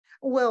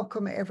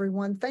Welcome,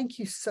 everyone. Thank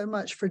you so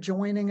much for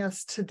joining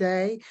us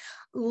today.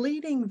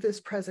 Leading this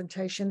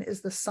presentation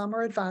is the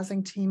Summer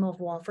Advising Team of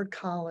Wofford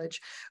College.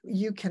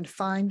 You can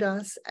find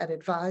us at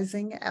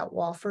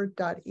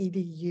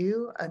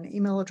advising@wofford.edu, an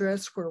email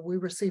address where we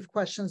receive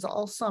questions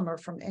all summer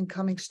from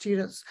incoming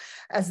students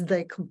as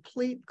they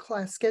complete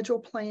class schedule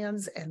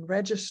plans and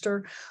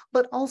register,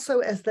 but also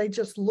as they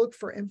just look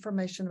for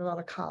information about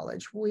a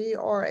college. We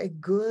are a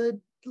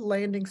good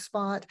landing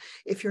spot.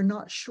 If you're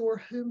not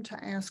sure whom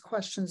to ask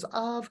questions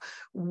of,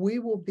 we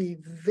will be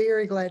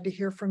very glad to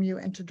hear from you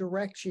and to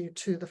direct you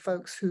to the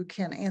folks who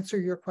can answer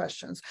your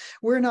questions.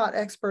 We're not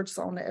experts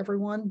on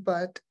everyone,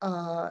 but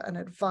an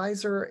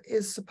advisor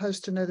is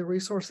supposed to know the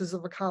resources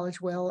of a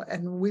college well,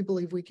 and we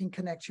believe we can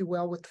connect you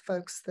well with the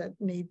folks that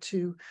need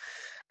to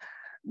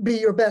be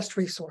your best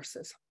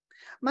resources.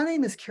 My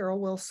name is Carol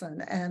Wilson,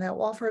 and at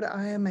Wofford,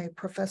 I am a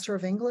professor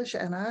of English,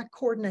 and I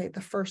coordinate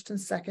the first and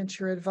second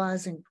year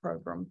advising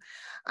program.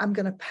 I'm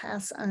going to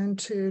pass on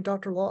to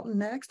Dr. Lawton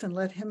next and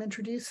let him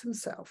introduce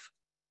himself.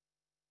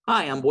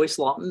 Hi, I'm Boyce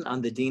Lawton.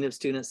 I'm the Dean of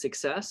Student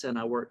Success, and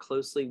I work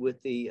closely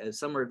with the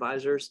summer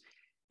advisors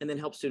and then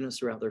help students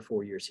throughout their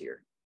 4 years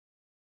here.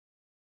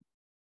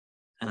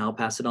 And I'll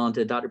pass it on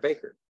to Dr.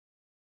 Baker.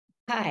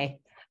 Hi,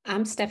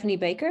 I'm Stephanie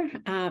Baker.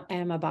 I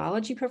am a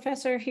biology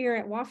professor here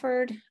at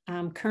Wofford.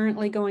 I'm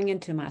currently going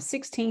into my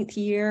 16th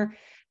year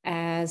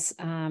as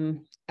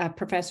a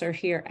professor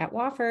here at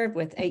Wofford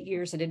with 8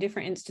 years at a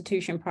different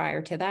institution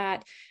prior to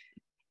that.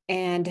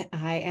 And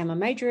I am a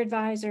major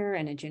advisor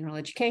and a general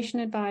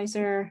education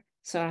advisor.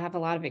 So I have a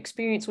lot of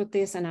experience with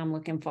this, and I'm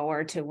looking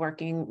forward to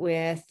working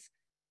with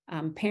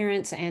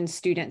parents and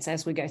students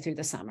as we go through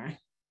the summer.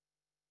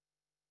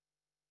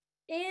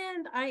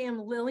 And I am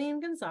Lillian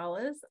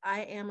Gonzalez.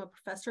 I am a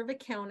professor of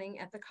accounting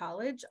at the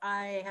college.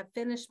 I have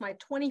finished my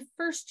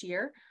 21st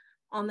year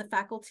on the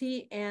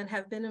faculty and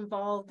have been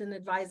involved in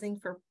advising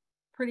for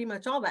pretty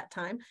much all that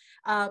time,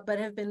 but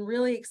have been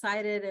really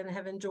excited and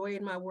have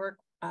enjoyed my work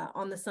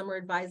on the summer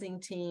advising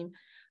team.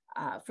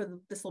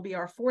 This will be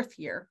our fourth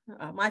year,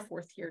 my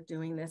fourth year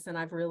doing this, and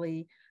I've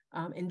really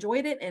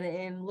enjoyed it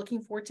and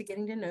looking forward to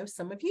getting to know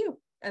some of you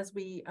as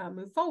we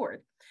move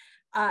forward.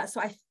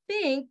 So I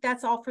think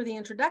that's all for the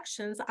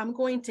introductions. I'm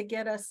going to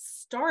get us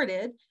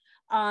started.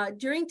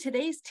 During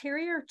today's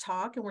Terrier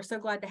talk, and we're so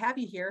glad to have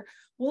you here,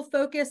 we'll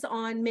focus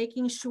on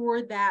making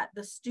sure that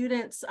the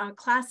students'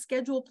 class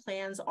schedule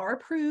plans are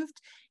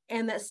approved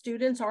and that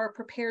students are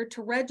prepared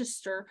to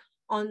register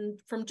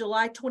from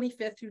July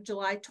 25th through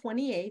July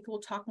 28th.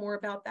 We'll talk more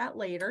about that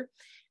later.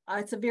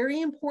 It's a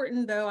very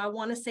important, though, I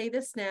want to say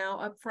this now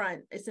up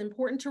front. It's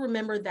important to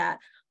remember that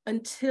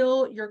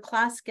until your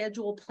class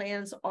schedule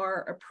plans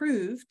are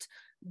approved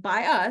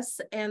by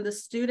us and the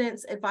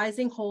students'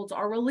 advising holds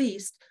are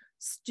released,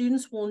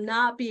 students will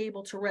not be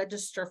able to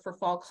register for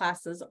fall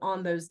classes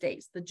on those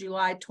dates, the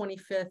July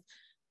 25th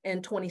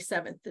and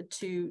 27th,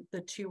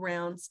 the two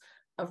rounds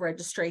of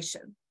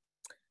registration.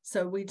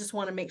 So we just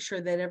want to make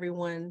sure that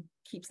everyone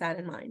keeps that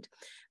in mind.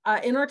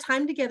 In our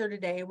time together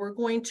today, we're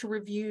going to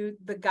review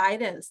the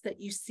guidance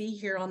that you see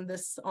here on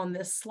this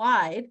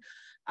slide,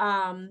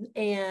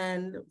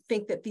 and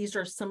think that these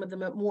are some of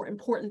the more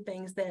important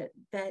things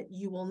that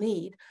you will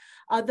need.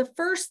 The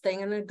first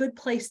thing, and a good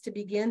place to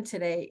begin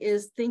today,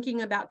 is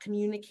thinking about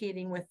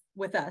communicating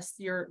with us,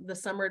 the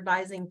summer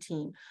advising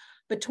team.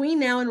 Between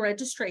now and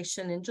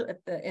registration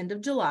at the end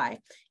of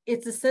July,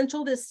 it's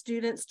essential that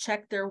students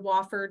check their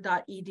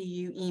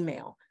wofford.edu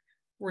email.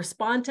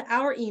 Respond to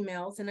our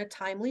emails in a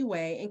timely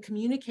way and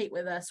communicate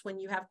with us when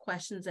you have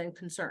questions and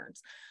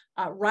concerns.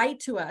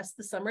 Write to us,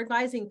 the summer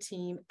advising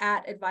team,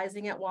 at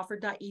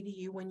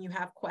advising@wofford.edu when you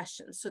have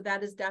questions. So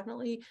that is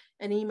definitely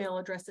an email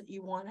address that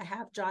you want to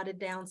have jotted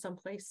down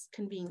someplace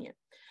convenient.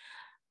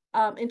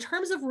 In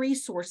terms of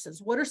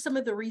resources, what are some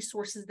of the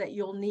resources that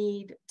you'll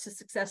need to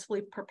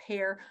successfully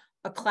prepare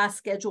a class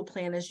schedule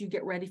plan as you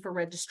get ready for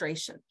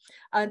registration?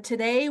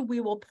 Today, we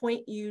will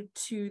point you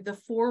to the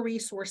 4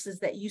 resources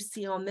that you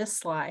see on this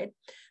slide.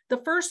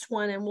 The first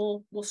one, and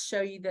we'll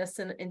show you this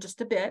in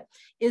just a bit,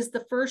 is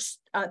the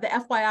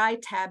FYI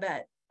tab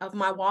of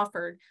My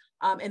Wofford.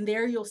 And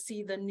there you'll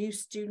see the new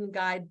student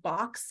guide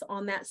box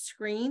on that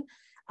screen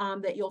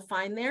that you'll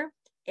find there.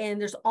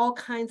 And there's all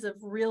kinds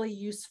of really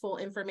useful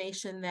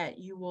information that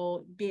you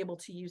will be able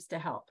to use to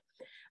help.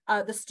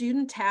 The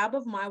student tab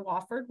of My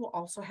Wofford will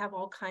also have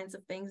all kinds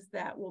of things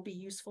that will be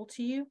useful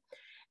to you.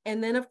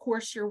 And then, of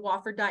course, your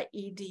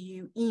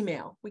wofford.edu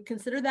email. We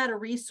consider that a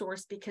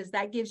resource because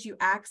that gives you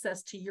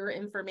access to your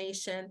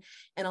information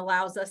and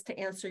allows us to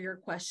answer your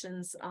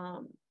questions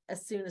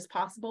as soon as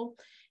possible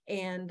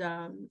and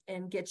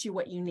get you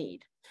what you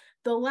need.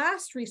 The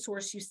last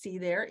resource you see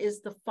there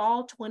is the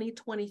Fall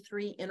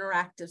 2023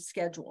 Interactive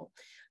Schedule.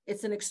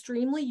 It's an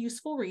extremely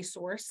useful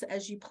resource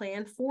as you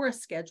plan for a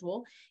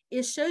schedule.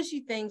 It shows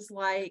you things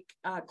like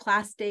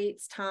class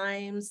dates,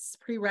 times,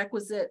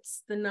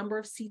 prerequisites, the number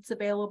of seats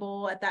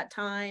available at that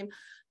time,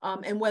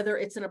 and whether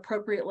it's an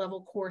appropriate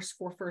level course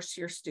for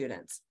first-year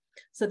students.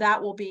 So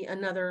that will be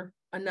another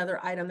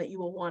item that you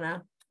will want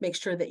to make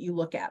sure that you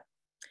look at.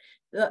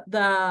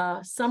 The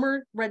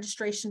summer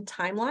registration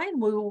timeline,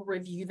 we will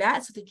review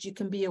that so that you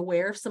can be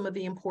aware of some of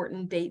the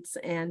important dates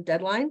and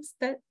deadlines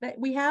that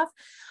we have.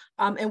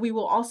 And we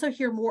will also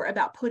hear more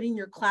about putting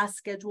your class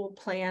schedule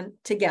plan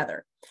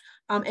together.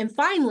 And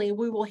finally,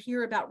 we will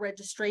hear about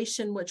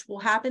registration, which will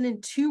happen in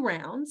 2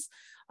 rounds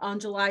on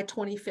July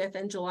 25th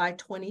and July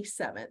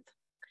 27th.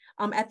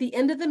 At the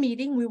end of the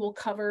meeting, we will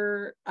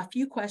cover a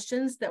few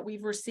questions that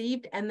we've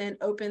received and then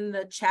open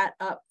the chat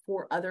up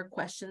for other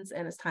questions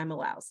and as time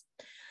allows.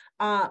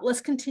 Let's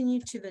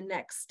continue to the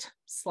next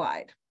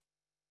slide.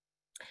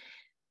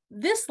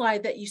 This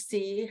slide that you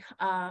see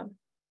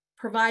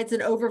provides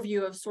an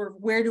overview of sort of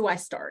where do I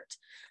start.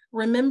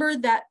 Remember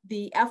that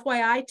the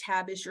FYI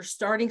tab is your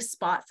starting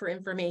spot for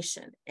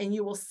information, and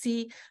you will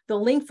see the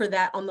link for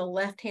that on the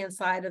left-hand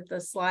side of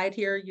the slide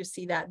here. You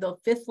see that, the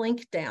 5th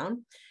link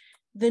down.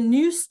 The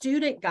new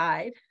student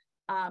guide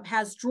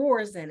has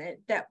drawers in it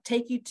that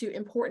take you to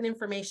important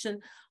information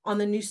on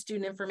the new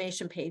student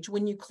information page.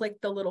 When you click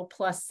the little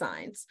plus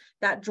signs,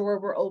 that drawer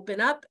will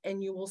open up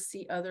and you will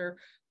see other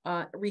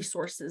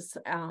resources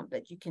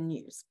that you can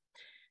use.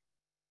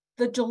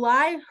 The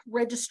July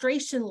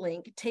registration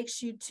link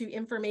takes you to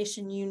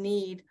information you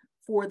need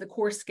for the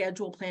course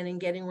schedule plan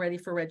and getting ready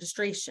for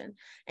registration.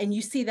 And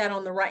you see that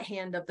on the right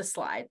hand of the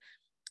slide,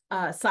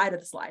 side of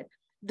the slide.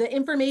 The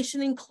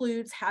information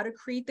includes how to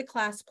create the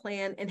class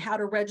plan and how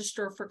to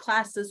register for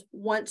classes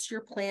once your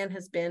plan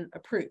has been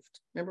approved.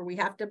 Remember, we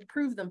have to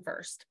approve them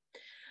first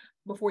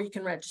before you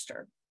can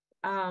register.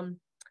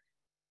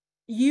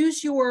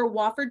 Use your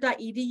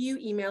wofford.edu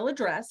email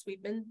address.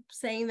 We've been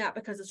saying that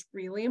because it's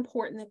really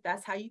important that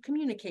that's how you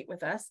communicate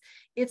with us.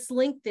 It's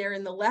linked there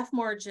in the left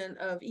margin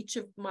of each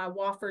of my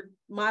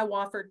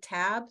Wofford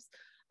tabs.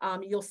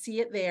 You'll see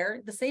it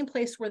there, the same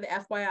place where the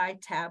FYI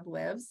tab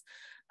lives.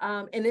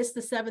 And it's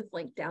the 7th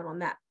link down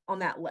on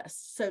that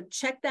list. So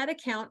check that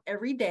account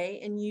every day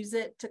and use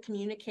it to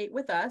communicate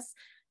with us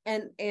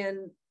and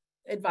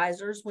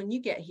advisors when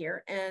you get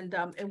here. And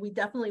we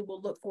definitely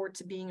will look forward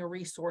to being a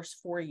resource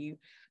for you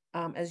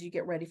as you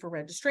get ready for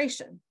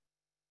registration.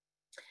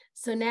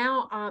 So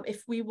now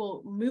if we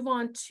will move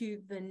on to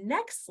the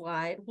next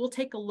slide, we'll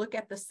take a look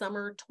at the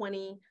summer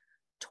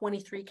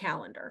 2023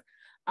 calendar.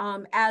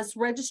 As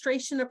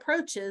registration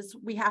approaches,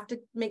 we have to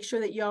make sure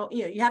that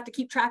you have to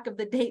keep track of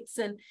the dates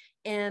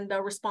and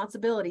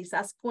responsibilities.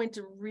 That's going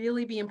to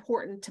really be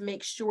important to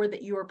make sure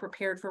that you are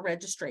prepared for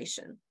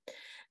registration.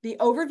 The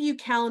overview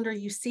calendar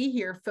you see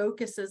here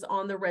focuses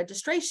on the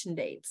registration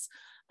dates.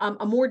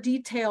 A more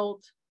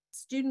detailed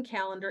student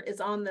calendar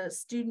is on the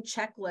student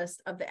checklist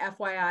of the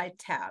FYI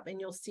tab, and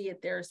you'll see it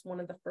there as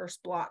one of the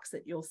first blocks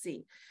that you'll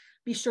see.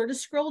 Be sure to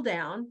scroll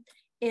down.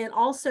 And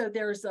also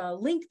there's a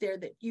link there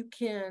that you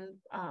can,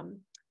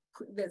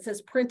 that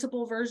says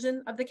printable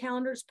version of the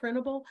calendar. It's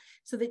printable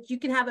so that you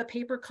can have a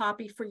paper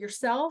copy for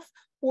yourself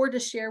or to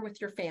share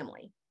with your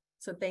family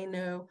so they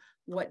know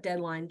what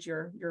deadlines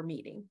you're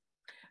meeting.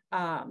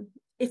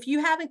 If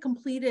you haven't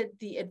completed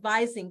the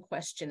advising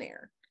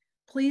questionnaire,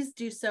 please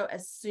do so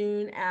as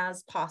soon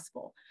as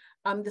possible.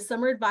 The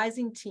summer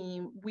advising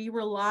team, we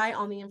rely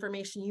on the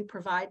information you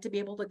provide to be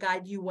able to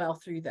guide you well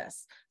through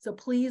this. So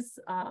please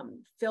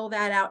fill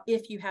that out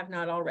if you have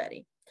not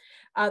already.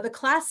 The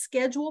class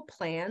schedule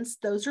plans,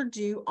 those are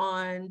due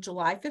on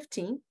July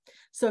 15th.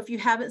 So if you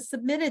haven't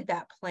submitted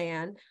that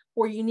plan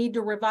or you need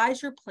to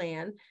revise your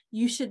plan,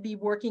 you should be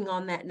working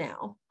on that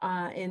now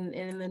in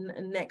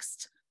the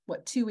next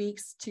 2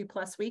 weeks,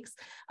 2+ weeks,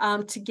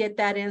 to get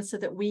that in so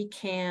that we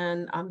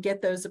can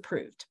get those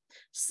approved.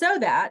 So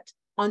that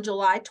on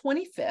July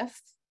 25th,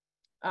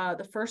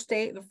 the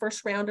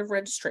first round of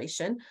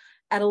registration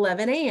at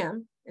 11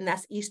 a.m., and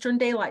that's Eastern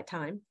Daylight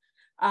Time,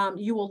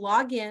 you will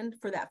log in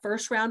for that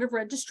first round of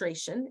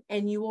registration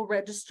and you will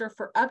register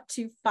for up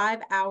to 5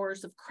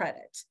 hours of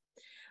credit.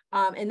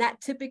 And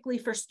that typically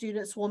for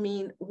students will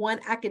mean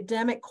 1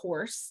 academic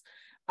course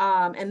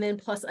and then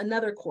plus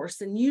another course.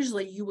 And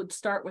usually you would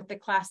start with the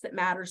class that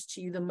matters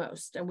to you the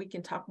most. And we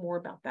can talk more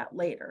about that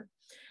later.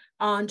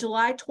 On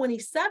July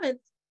 27th,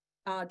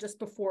 just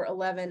before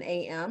 11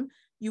 a.m.,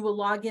 you will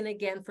log in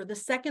again for the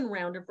second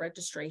round of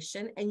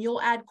registration, and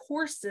you'll add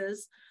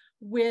courses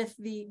with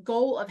the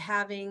goal of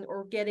having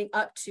or getting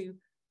up to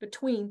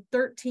between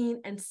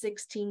 13 and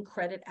 16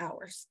 credit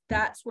hours.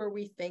 That's where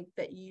we think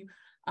that you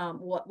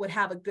would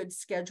have a good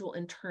schedule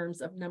in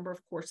terms of number of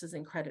courses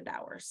and credit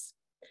hours.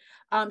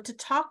 To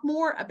talk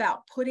more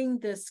about putting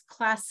this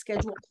class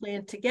schedule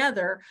plan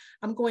together,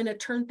 I'm going to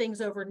turn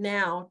things over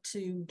now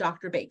to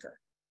Dr. Baker.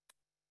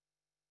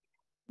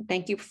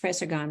 Thank you,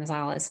 Professor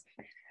Gonzalez.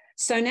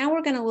 So now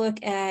we're going to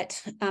look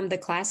at the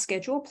class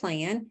schedule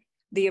plan.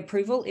 The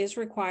approval is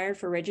required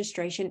for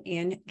registration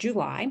in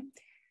July.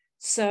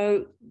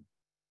 So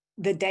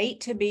the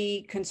date to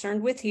be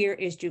concerned with here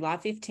is July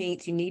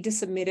 15th. You need to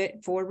submit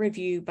it for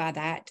review by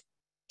that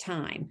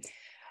time.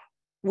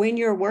 When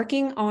you're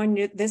working on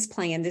this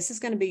plan, this is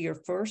going to be your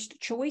first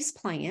choice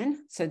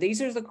plan. So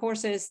these are the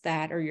courses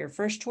that are your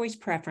first choice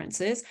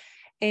preferences.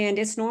 And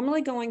it's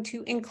normally going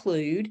to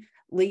include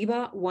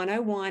LEBA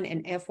 101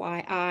 and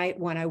FYI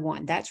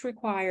 101. That's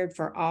required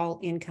for all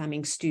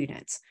incoming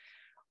students.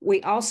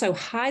 We also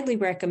highly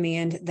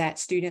recommend that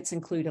students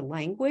include a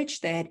language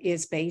that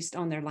is based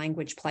on their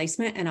language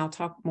placement, and I'll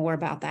talk more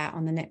about that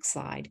on the next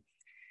slide.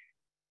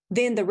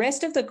 Then the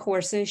rest of the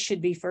courses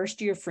should be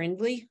first-year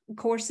friendly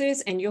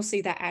courses, and you'll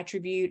see that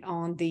attribute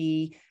on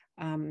the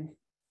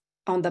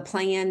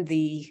plan,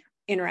 the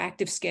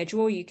interactive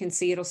schedule. You can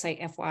see it'll say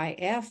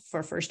FYF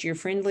for first-year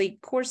friendly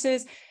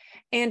courses.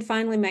 And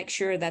finally, make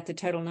sure that the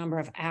total number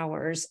of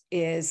hours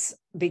is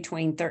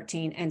between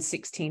 13 and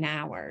 16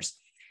 hours.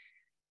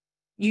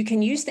 You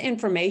can use the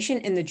information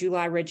in the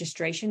July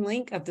registration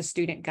link of the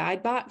student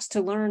guide box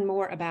to learn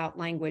more about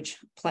language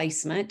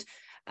placement,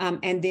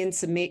 and then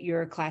submit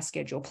your class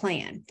schedule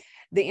plan.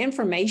 The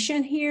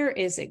information here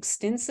is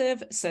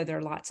extensive, so there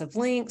are lots of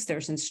links,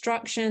 there's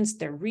instructions,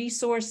 there are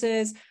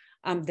resources,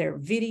 there are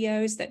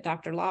videos that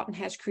Dr. Lawton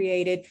has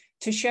created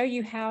to show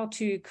you how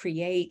to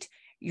create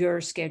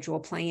your schedule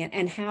plan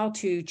and how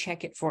to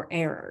check it for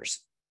errors.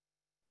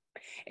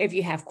 If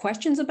you have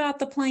questions about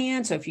the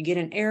plan, so if you get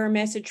an error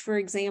message, for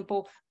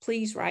example,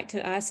 please write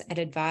to us at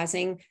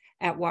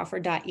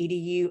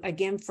advising@wofford.edu,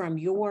 again, from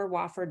your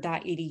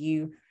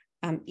wofford.edu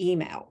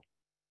email.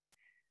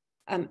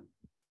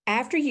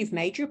 After you've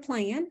made your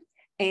plan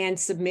and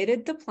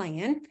submitted the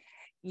plan,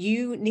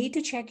 you need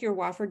to check your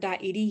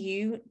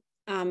wofford.edu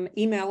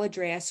email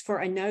address for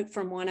a note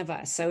from one of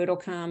us. So it'll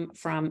come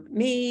from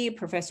me,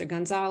 Professor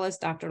Gonzalez,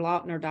 Dr.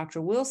 Lawton, or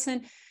Dr.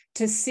 Wilson,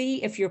 to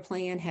see if your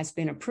plan has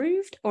been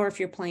approved or if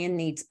your plan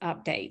needs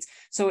updates.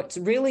 So it's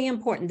really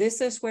important.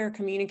 This is where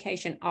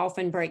communication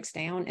often breaks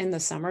down in the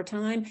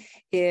summertime,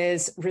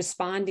 is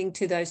responding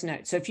to those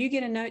notes. So if you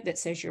get a note that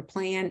says your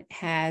plan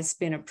has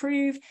been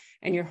approved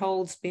and your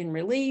hold's been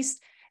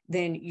released,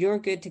 then you're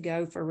good to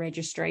go for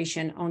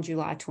registration on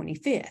July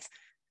 25th.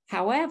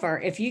 However,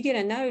 if you get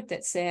a note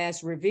that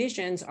says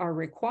revisions are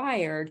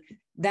required,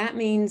 that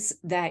means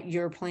that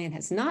your plan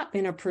has not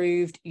been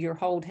approved, your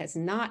hold has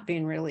not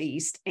been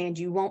released, and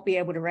you won't be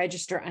able to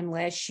register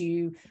unless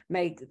you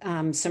make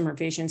some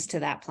revisions to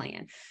that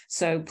plan.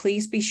 So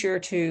please be sure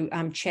to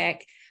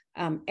check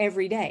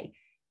every day.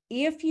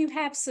 If you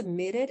have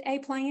submitted a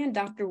plan,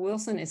 Dr.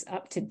 Wilson is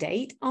up to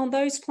date on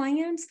those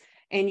plans,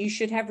 and you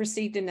should have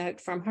received a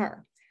note from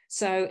her.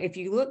 So if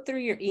you look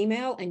through your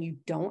email and you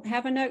don't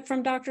have a note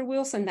from Dr.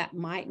 Wilson, that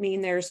might mean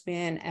there's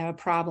been a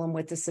problem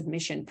with the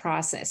submission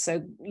process.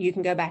 So you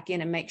can go back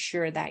in and make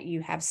sure that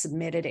you have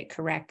submitted it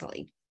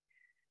correctly.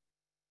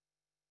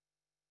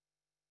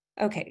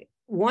 Okay,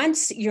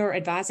 once your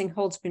advising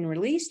hold's been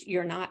released,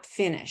 you're not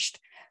finished.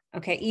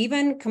 Okay,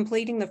 even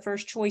completing the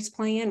first choice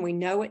plan, we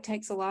know it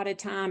takes a lot of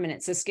time and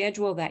it's a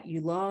schedule that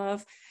you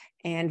love,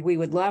 and we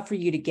would love for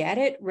you to get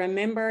it.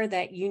 Remember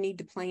that you need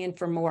to plan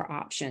for more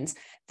options.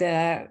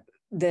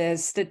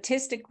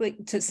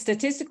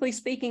 Statistically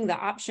speaking, the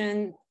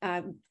option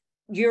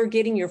you're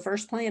getting, your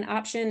first plan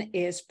option,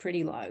 is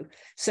pretty low.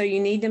 So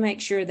you need to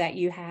make sure that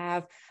you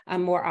have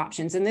more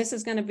options. And this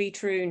is going to be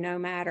true no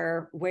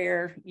matter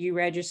where you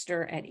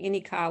register at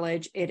any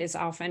college. It is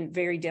often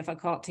very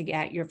difficult to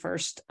get your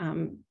first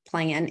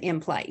plan in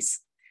place.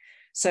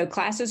 So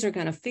classes are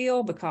going to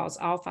fill because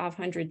all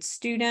 500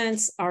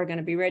 students are going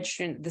to be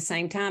registering at the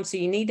same time. So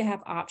you need to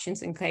have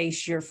options in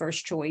case your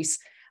first choice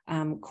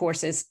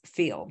courses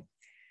fill.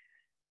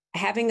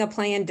 Having a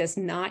plan does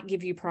not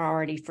give you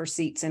priority for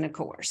seats in a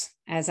course.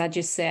 As I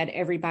just said,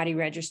 everybody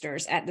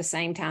registers at the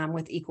same time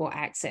with equal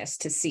access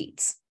to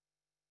seats.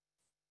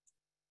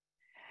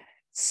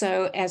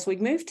 So as we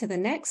move to the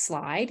next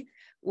slide,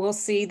 we'll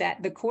see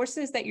that the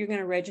courses that you're going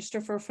to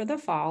register for the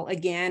fall,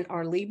 again,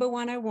 are LEBA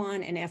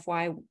 101 and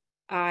FYI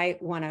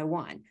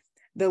 101.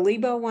 The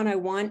LEBA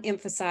 101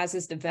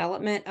 emphasizes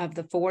development of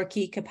the 4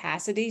 key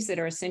capacities that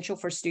are essential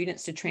for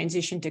students to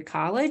transition to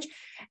college.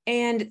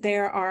 And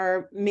there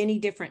are many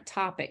different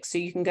topics. So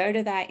you can go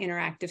to that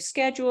interactive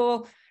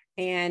schedule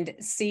and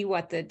see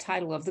what the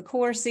title of the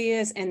course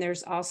is. And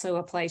there's also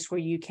a place where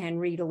you can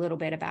read a little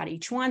bit about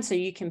each one, so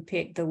you can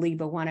pick the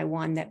LEBA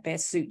 101 that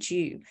best suits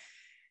you.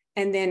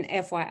 And then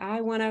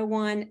FYI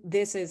 101,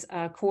 this is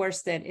a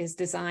course that is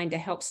designed to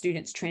help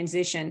students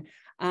transition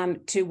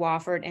to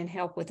Wofford and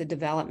help with the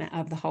development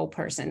of the whole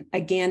person.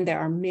 Again, there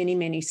are many,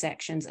 many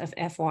sections of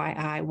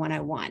FYI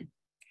 101.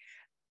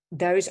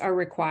 Those are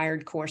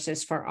required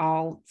courses for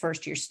all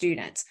first-year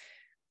students.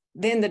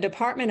 Then the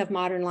Department of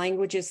Modern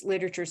Languages,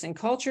 Literatures, and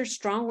Culture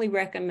strongly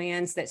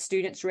recommends that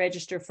students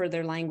register for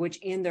their language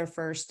in their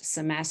first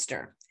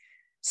semester.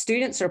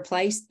 Students are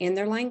placed in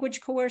their language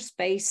course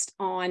based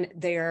on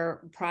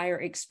their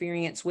prior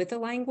experience with the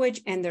language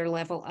and their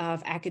level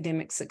of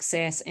academic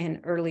success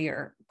in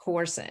earlier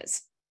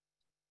courses.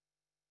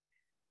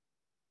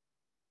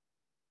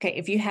 Okay,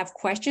 if you have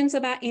questions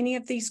about any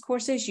of these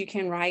courses, you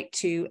can write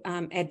to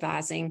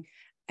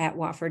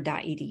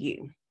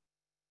advising@wofford.edu.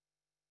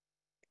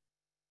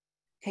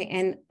 Okay,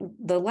 and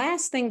the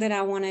last thing that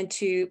I wanted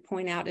to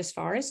point out as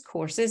far as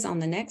courses on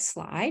the next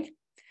slide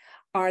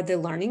are the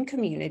learning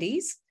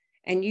communities.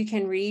 And you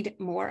can read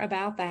more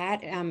about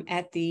that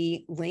at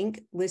the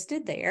link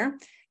listed there.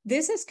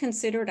 This is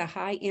considered a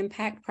high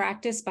impact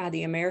practice by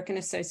the American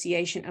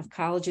Association of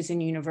Colleges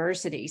and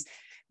Universities.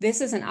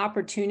 This is an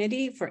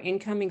opportunity for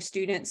incoming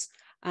students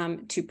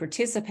to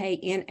participate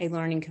in a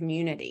learning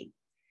community.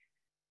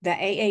 The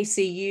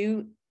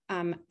AACU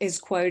is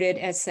quoted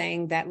as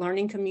saying that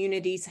learning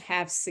communities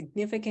have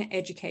significant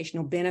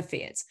educational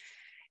benefits.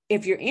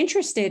 If you're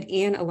interested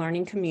in a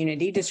learning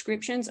community,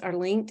 descriptions are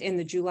linked in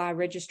the July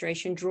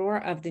registration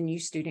drawer of the new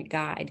student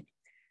guide.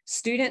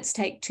 Students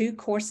take 2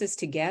 courses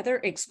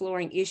together,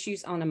 exploring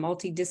issues on a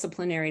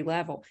multidisciplinary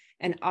level,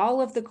 and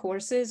all of the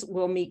courses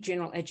will meet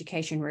general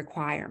education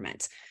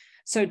requirements.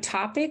 So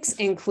topics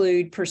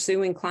include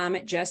pursuing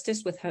climate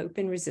justice with hope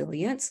and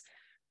resilience,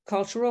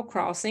 cultural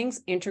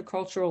crossings,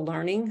 intercultural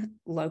learning,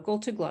 local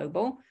to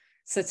global,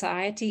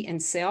 society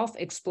and self,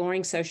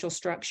 exploring social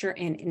structure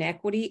and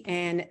inequity,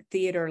 and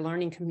theater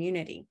learning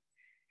community.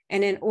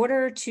 And in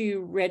order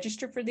to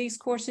register for these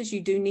courses, you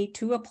do need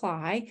to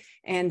apply,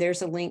 and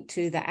there's a link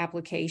to the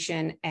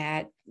application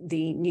at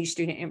the new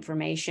student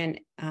information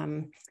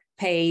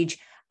page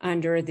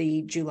under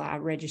the July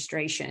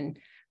registration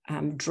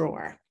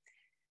drawer.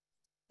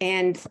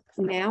 And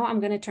now I'm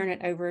going to turn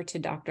it over to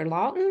Dr.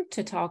 Lawton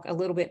to talk a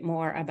little bit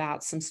more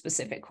about some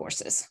specific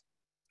courses.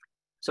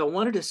 So I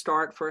wanted to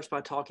start first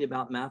by talking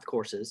about math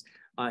courses.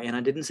 And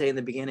I didn't say in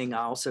the beginning,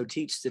 I also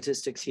teach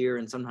statistics here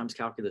and sometimes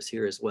calculus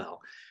here as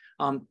well.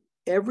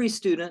 Every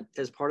student,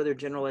 as part of their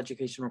general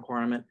education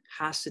requirement,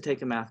 has to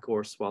take a math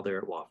course while they're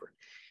at Wofford.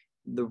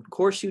 The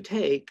course you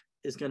take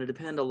is going to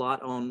depend a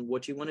lot on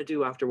what you want to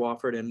do after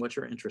Wofford and what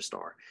your interests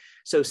are.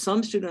 So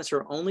some students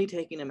are only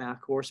taking a math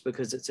course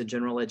because it's a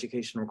general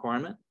education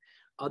requirement.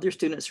 Other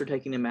students are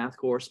taking a math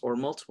course or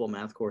multiple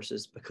math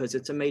courses because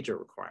it's a major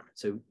requirement.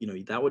 So, you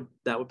know,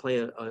 that would play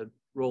a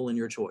role in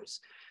your choice.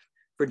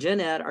 For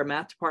Gen Ed, our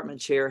math department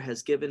chair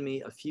has given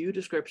me a few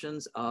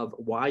descriptions of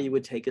why you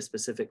would take a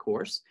specific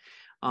course.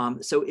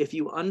 So if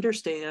you want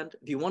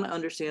to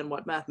understand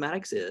what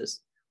mathematics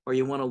is, or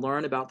you want to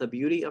learn about the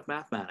beauty of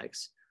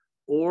mathematics,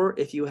 or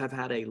if you have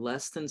had a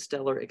less than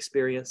stellar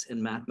experience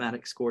in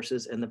mathematics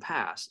courses in the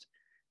past,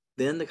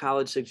 then the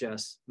college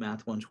suggests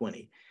Math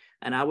 120.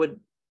 And I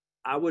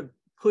would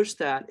push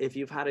that if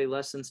you've had a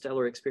less than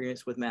stellar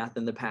experience with math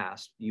in the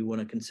past, you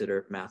want to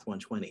consider Math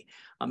 120.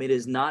 It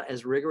is not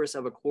as rigorous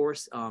of a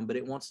course, but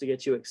it wants to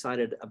get you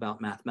excited about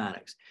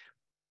mathematics.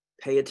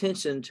 Pay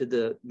attention to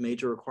the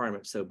major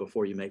requirements, though,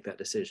 before you make that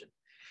decision.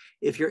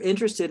 If you're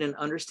interested in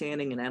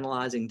understanding and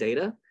analyzing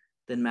data,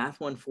 then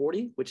Math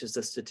 140, which is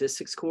the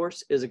statistics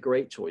course, is a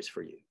great choice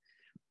for you.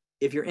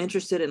 If you're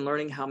interested in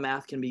learning how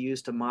math can be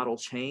used to model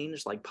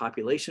change, like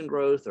population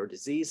growth or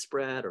disease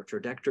spread or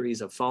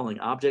trajectories of falling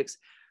objects,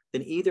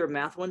 then either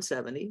Math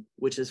 170,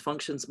 which is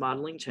functions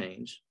modeling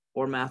change,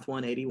 or Math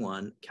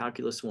 181,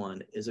 Calculus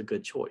 1, is a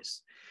good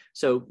choice.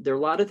 So there are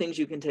a lot of things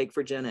you can take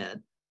for Gen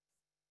Ed.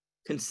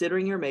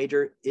 Considering your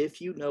major,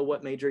 if you know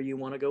what major you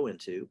want to go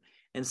into.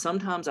 And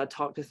sometimes I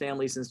talk to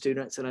families and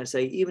students and I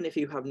say, even if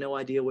you have no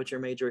idea what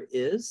your major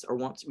is or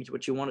what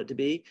you want it to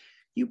be,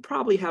 you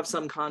probably have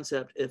some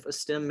concept if a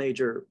STEM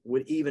major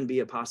would even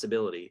be a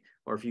possibility,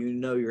 or if you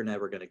know you're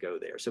never going to go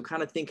there. So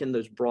kind of think in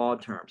those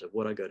broad terms of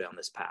would I go down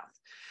this path?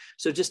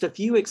 So just a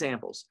few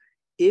examples.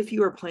 If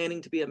you are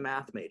planning to be a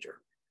math major,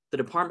 the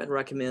department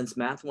recommends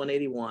Math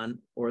 181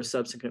 or a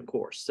subsequent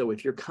course. So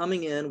if you're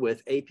coming in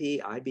with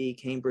AP, IB,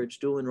 Cambridge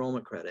dual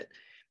enrollment credit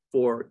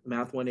for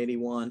Math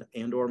 181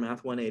 and or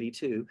Math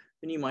 182,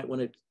 then you might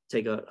want to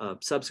take a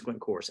subsequent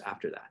course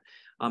after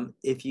that.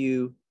 If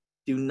you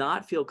do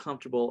not feel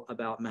comfortable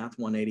about Math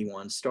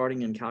 181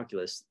 starting in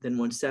calculus, then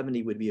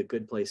 170 would be a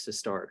good place to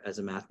start as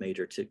a math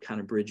major to kind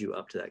of bridge you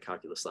up to that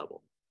calculus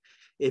level.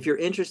 If you're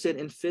interested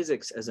in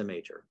physics as a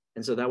major,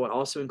 and so that would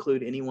also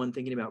include anyone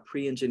thinking about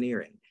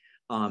pre-engineering,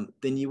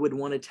 then you would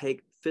want to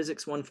take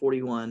Physics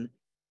 141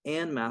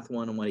 and Math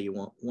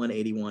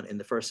 181 in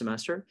the first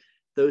semester.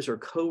 Those are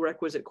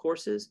co-requisite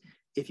courses.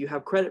 If you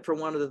have credit for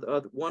one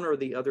or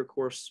the other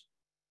course,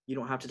 you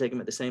don't have to take them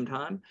at the same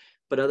time,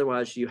 but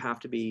otherwise you have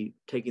to be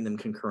taking them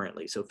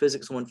concurrently. So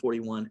Physics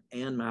 141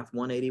 and Math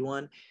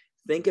 181,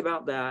 think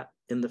about that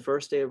in the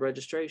first day of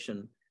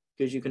registration,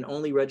 because you can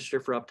only register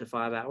for up to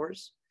 5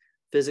 hours.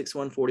 Physics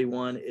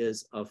 141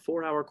 is a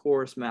 4-hour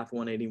course, Math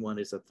 181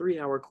 is a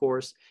 3-hour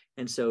course.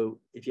 And so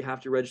if you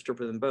have to register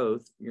for them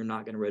both, you're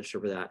not going to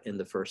register for that in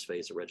the first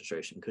phase of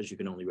registration because you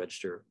can only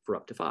register for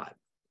up to 5.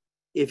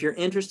 If you're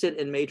interested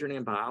in majoring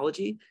in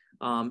biology,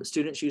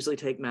 students usually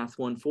take Math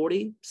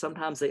 140.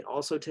 Sometimes they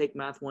also take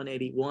Math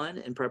 181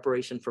 in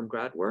preparation for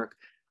grad work.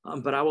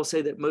 But I will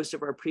say that most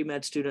of our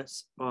pre-med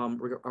students are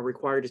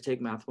required to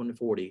take Math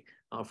 140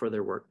 for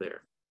their work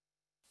there.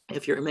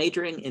 If you're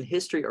majoring in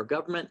history or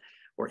government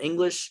or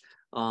English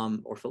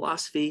or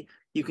philosophy,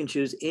 you can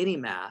choose any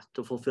math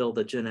to fulfill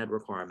the Gen Ed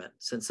requirement,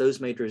 since those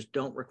majors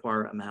don't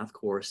require a math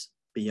course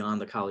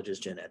beyond the college's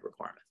Gen Ed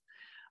requirement.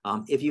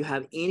 If you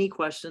have any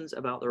questions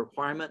about the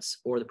requirements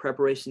or the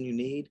preparation you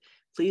need,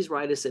 please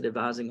write us at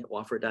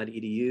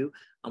advising@wofford.edu.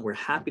 We're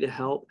happy to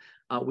help.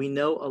 We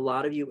know a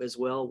lot of you as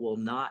well will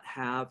not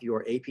have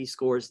your AP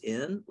scores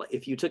in. Like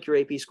if you took your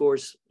AP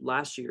scores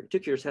last year,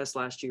 took your test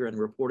last year and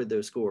reported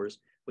those scores,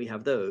 we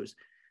have those.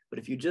 But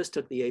if you just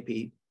took the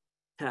AP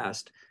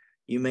test,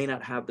 you may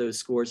not have those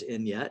scores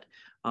in yet.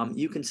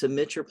 You can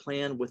submit your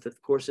plan with the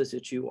courses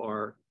that you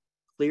are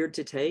cleared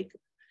to take,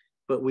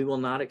 but we will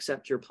not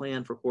accept your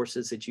plan for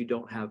courses that you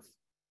don't have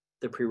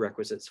the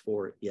prerequisites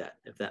for yet,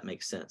 if that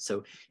makes sense.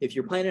 So if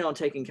you're planning on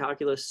taking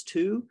Calculus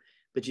 2,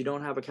 but you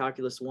don't have a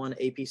Calculus 1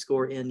 AP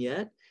score in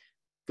yet,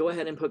 go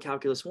ahead and put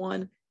Calculus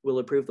 1. We'll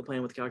approve the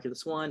plan with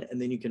Calculus 1,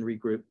 and then you can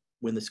regroup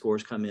when the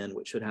scores come in,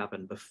 which should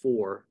happen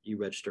before you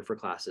register for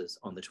classes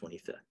on the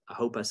 25th. I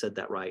hope I said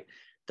that right.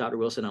 Dr.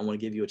 Wilson, I want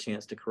to give you a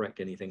chance to correct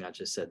anything I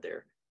just said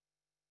there.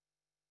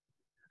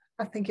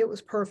 I think it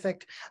was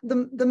perfect.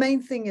 The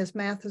main thing is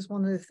math is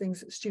one of the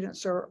things that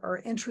students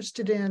are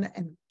interested in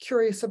and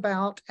curious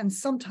about, and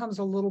sometimes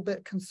a little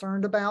bit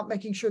concerned about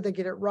making sure they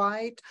get it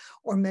right,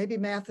 or maybe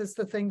math is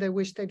the thing they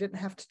wish they didn't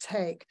have to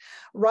take.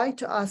 Write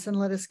to us and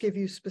let us give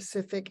you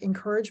specific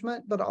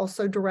encouragement, but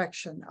also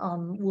direction.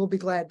 We'll be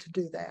glad to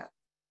do that.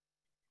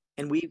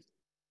 And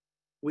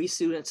we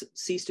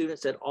see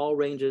students at all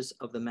ranges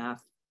of the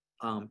math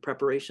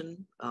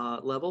preparation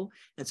level.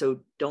 And so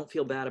don't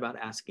feel bad about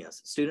asking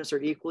us. Students are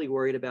equally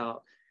worried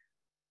about,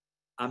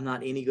 I'm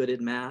not any good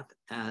at math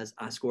as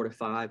I scored a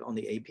 5 on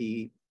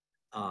the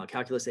AP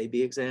Calculus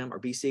AB exam or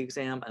BC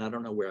exam, and I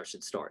don't know where I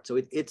should start.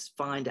 So it's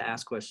fine to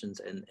ask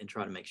questions and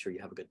try to make sure you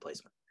have a good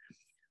placement.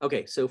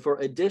 Okay, so for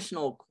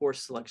additional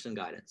course selection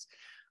guidance,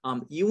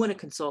 you want to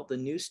consult the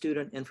new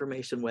student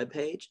information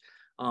webpage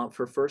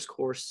for first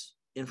course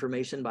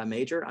information by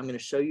major. I'm going to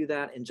show you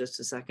that in just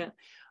a second.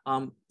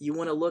 You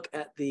want to look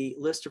at the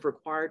list of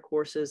required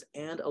courses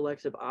and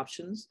elective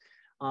options.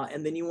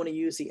 And then you want to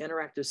use the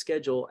interactive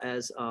schedule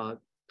as I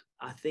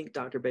think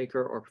Dr.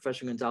 Baker or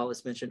Professor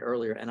Gonzalez mentioned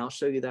earlier, and I'll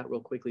show you that real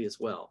quickly as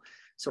well.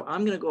 So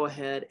I'm going to go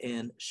ahead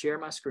and share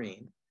my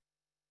screen.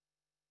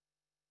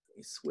 Let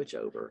me switch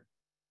over.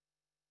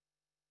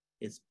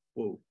 It's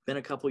been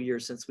a couple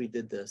years since we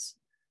did this.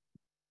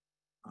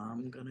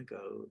 I'm going to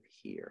go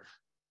here.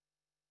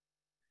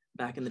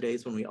 Back in the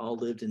days when we all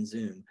lived in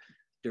Zoom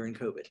during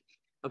COVID.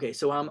 Okay,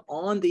 so I'm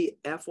on the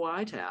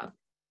FY tab,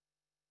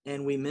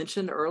 and we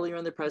mentioned earlier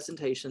in the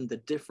presentation the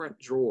different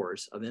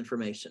drawers of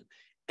information.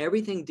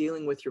 Everything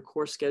dealing with your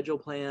course schedule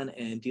plan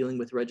and dealing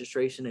with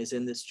registration is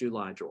in this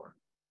July drawer.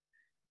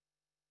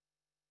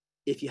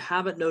 If you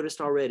haven't noticed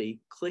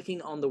already,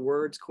 clicking on the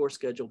words course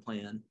schedule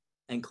plan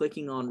and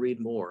clicking on read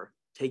more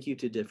take you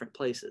to different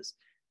places.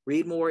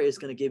 Read more is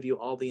going to give you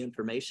all the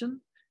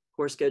information.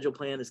 Course schedule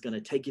plan is going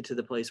to take you to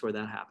the place where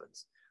that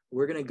happens.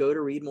 We're going to go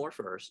to read more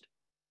first.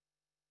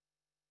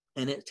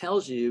 And it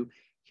tells you,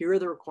 here are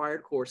the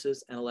required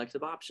courses and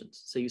elective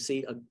options. So you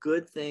see a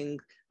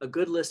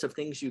good list of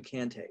things you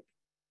can take.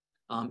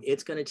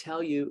 It's going to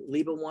tell you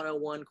LEBA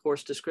 101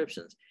 course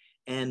descriptions.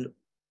 And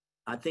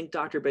I think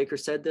Dr. Baker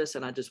said this,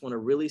 and I just want to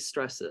really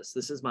stress this.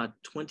 This is my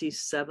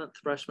 27th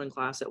freshman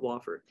class at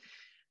Wofford.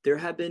 There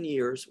have been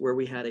years where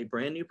we had a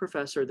brand new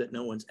professor that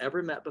no one's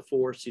ever met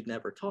before. She'd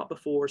never taught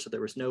before, so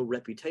there was no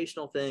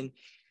reputational thing.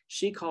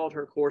 She called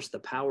her course The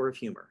Power of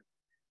Humor.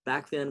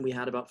 Back then, we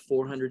had about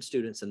 400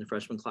 students in the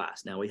freshman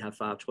class. Now we have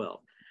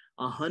 512.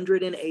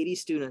 180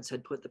 students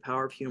had put The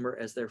Power of Humor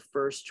as their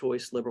first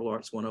choice liberal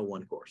arts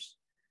 101 course.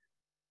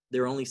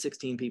 There are only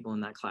 16 people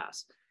in that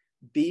class.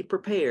 Be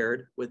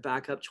prepared with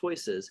backup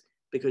choices,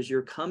 because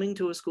you're coming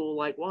to a school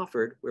like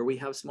Wofford where we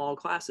have small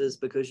classes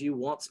because you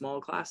want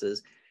small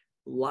classes.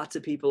 Lots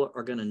of people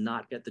are going to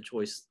not get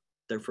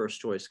their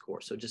first choice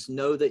course. So just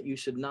know that you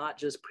should not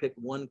just pick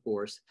one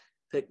course,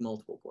 pick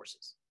multiple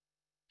courses.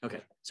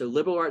 Okay, so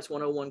liberal arts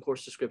 101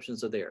 course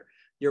descriptions are there.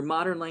 Your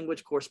modern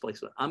language course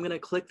placement. I'm going to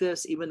click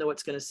this even though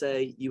it's going to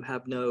say you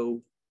have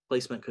no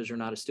placement because you're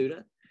not a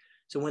student.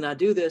 So when I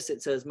do this,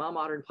 it says my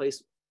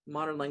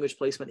modern language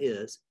placement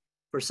is.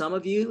 For some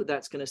of you,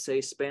 that's going to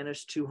say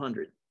Spanish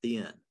 200, the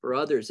end. For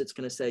others, it's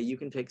going to say you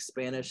can take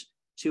Spanish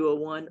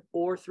 201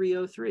 or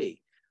 303.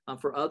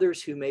 For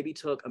others who maybe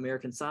took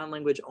American Sign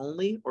Language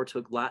only or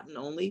took Latin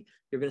only,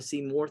 you're going to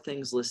see more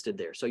things listed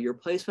there. So your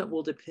placement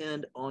will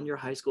depend on your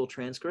high school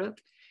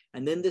transcript.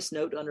 And then this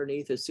note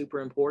underneath is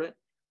super important.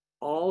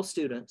 All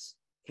students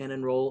can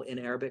enroll in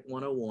Arabic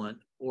 101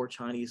 or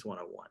Chinese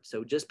 101.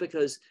 So just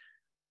because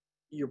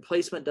your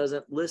placement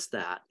doesn't list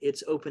that,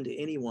 it's open to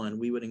anyone.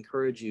 We would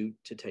encourage you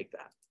to take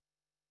that.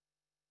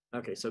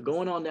 Okay, so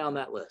going on down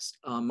that list,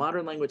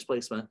 modern language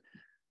placement,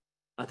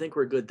 I think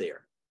we're good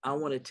there. I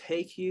want to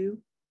take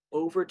you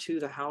over to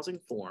the housing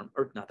form,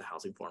 or not the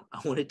housing form. I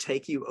want to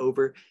take you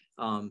over,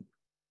 where am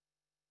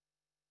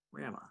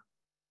I?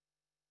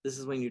 This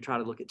is when you try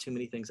to look at too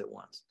many things at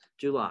once.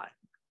 July,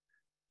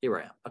 here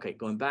I am. Okay,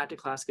 going back to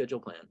class schedule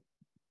plan.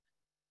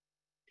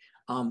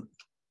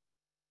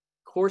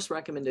 Course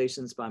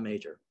recommendations by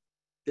major.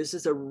 This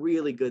is a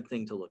really good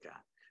thing to look at.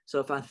 So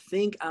if I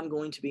think I'm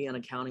going to be an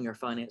accounting or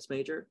finance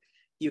major,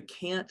 you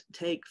can't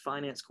take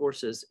finance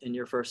courses in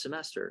your first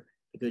semester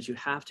because you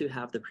have to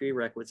have the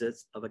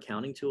prerequisites of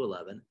Accounting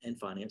 211 and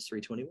Finance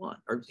 321,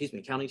 or excuse me,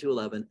 Accounting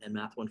 211 and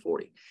Math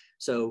 140.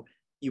 So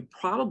you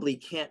probably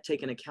can't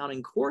take an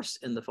accounting course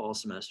in the fall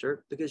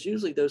semester because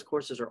usually those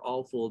courses are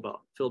all filled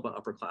by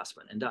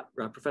upperclassmen. And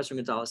Professor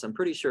Gonzalez, I'm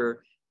pretty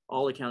sure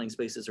all accounting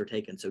spaces are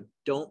taken. So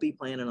don't be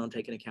planning on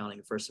taking accounting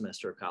the first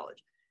semester of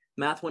college.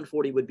 Math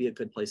 140 would be a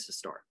good place to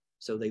start.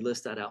 So they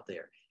list that out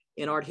there.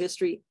 In art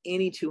history,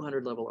 any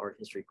 200 level art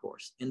history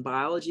course. In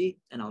biology,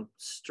 and I'll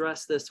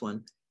stress this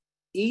one,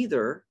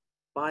 either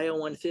Bio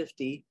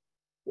 150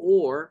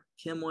 or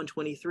Chem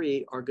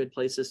 123 are good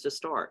places to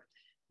start.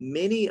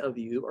 Many of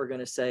you are going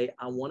to say,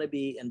 I want to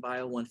be in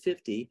Bio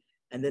 150,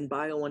 and then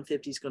Bio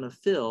 150 is going to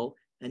fill,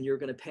 and you're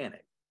going to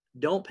panic.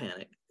 Don't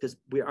panic, because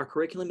our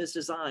curriculum is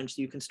designed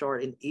so you can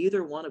start in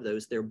either one of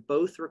those. They're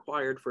both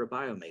required for a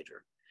bio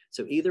major.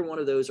 So either one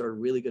of those are a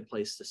really good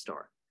place to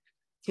start.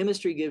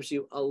 Chemistry gives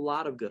you a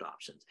lot of good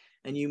options,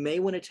 and you may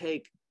want to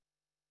take,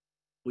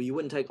 well, you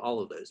wouldn't take all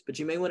of those, but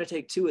you may want to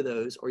take 2 of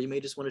those, or you may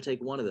just want to take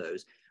 1 of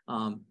those.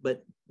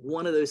 But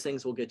one of those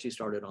things will get you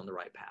started on the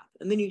right path.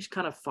 And then you just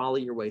kind of follow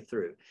your way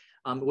through.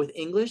 With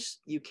English,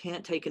 you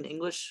can't take an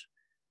English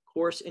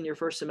course in your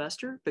first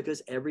semester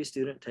because every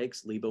student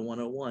takes LIBA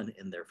 101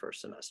 in their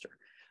first semester.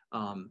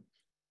 And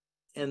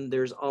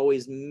there's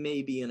always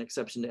maybe an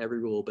exception to every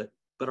rule, but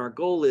our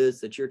goal is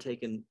that you're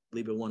taking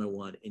LIBA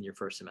 101 in your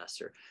first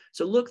semester.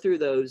 So look through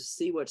those,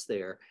 see what's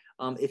there.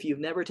 If you've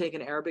never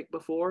taken Arabic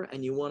before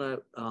and you want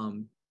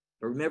to,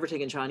 or never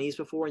taken Chinese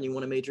before and you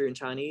want to major in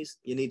Chinese,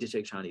 you need to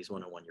take Chinese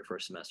 101 your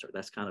first semester.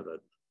 That's kind of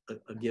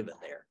a given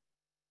there.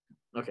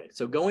 Okay,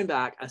 so going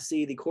back, I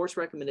see the course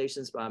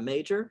recommendations by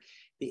major,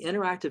 the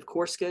interactive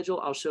course schedule.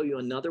 I'll show you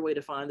another way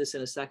to find this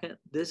in a second.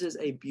 This is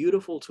a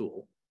beautiful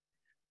tool.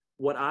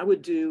 What I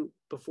would do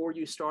before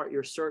you start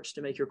your search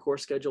to make your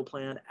course schedule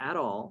plan at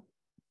all,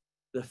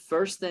 the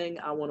first thing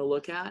I want to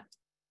look at,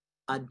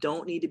 I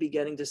don't need to be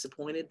getting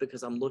disappointed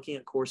because I'm looking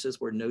at courses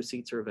where no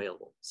seats are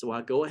available. So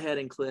I go ahead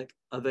and click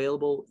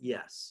available,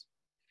 yes.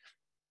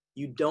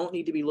 You don't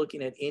need to be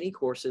looking at any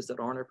courses that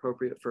aren't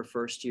appropriate for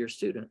first year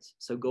students.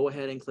 So go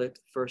ahead and click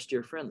first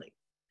year friendly.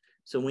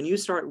 So when you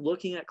start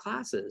looking at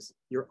classes,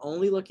 you're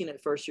only looking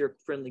at first year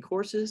friendly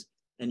courses,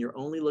 and you're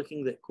only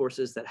looking at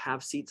courses that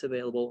have seats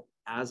available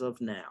as of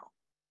now.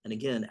 And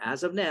again,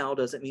 as of now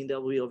doesn't mean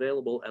they'll be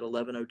available at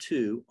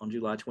 11:02 on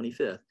July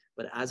 25th,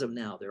 but as of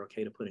now, they're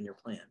okay to put in your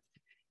plan.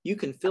 You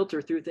can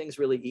filter through things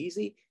really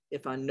easy.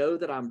 If I know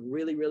that I'm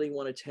really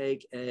want to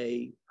take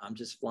I'm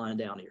just flying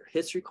down here,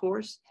 history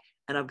course,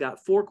 and I've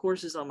got 4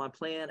 courses on my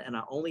plan and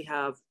I only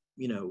have,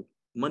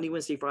 Monday,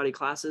 Wednesday, Friday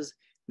classes,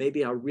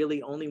 maybe I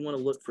really only want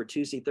to look for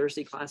Tuesday,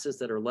 Thursday classes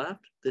that are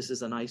left. This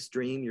is a nice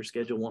dream. Your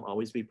schedule won't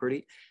always be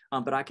pretty,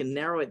 but I can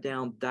narrow it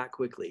down that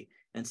quickly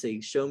and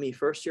say, show me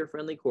first year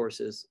friendly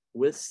courses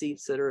with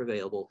seats that are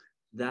available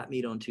that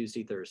meet on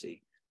Tuesday,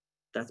 Thursday.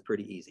 That's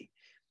pretty easy.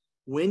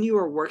 When you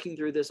are working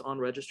through this on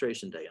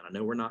registration day, and I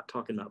know we're not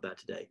talking about that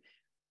today,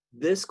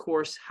 this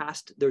course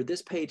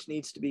this page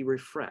needs to be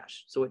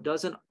refreshed. So it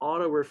doesn't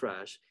auto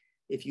refresh.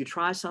 If you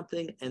try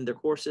something and the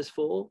course is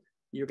full,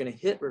 you're going to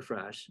hit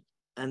refresh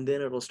and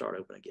then it'll start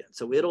open again.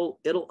 So it'll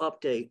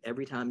update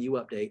every time you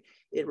update.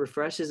 It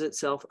refreshes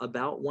itself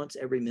about once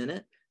every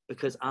minute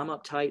because I'm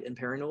uptight and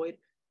paranoid.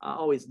 I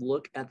always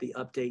look at the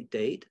update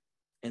date.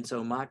 And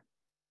so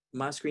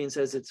my screen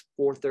says it's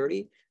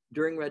 4:30.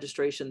 During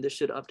registration, this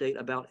should update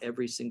about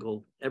every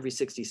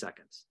 60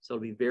 seconds. So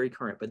it'll be very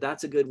current, but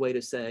that's a good way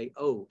to say,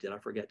 oh, did I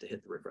forget to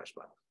hit the refresh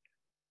button?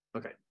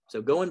 Okay,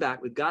 so going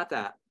back, we've got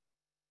that.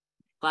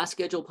 Class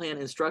schedule plan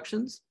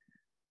instructions,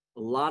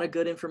 a lot of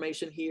good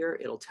information here.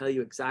 It'll tell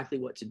you exactly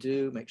what to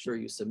do. Make sure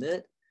you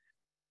submit.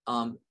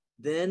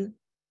 Then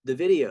the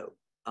video.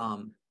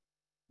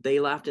 They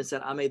laughed and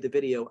said, I made the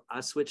video. I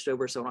switched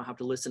over so I don't have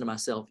to listen to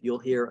myself. You'll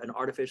hear an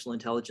artificial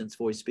intelligence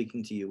voice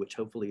speaking to you, which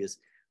hopefully is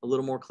a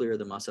little more clear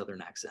than my Southern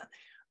accent.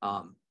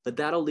 But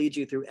that'll lead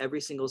you through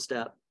every single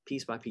step,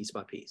 piece by piece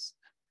by piece.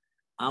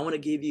 I want to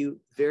give you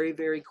very,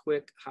 very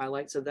quick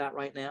highlights of that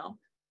right now.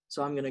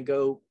 So I'm going to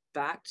go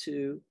back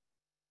to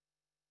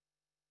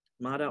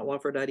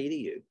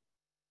my.wofford.edu.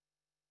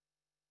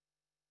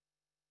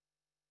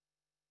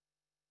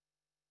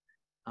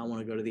 I want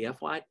to go to the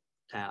FY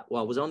tab.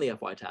 Well, I was on the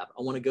FY tab.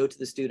 I want to go to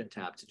the student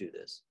tab to do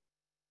this.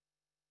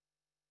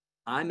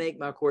 I make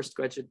my course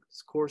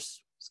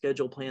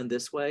schedule plan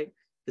this way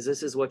because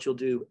this is what you'll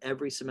do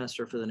every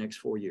semester for the next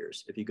 4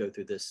 years if you go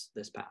through this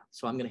path.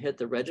 So I'm going to hit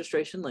the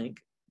registration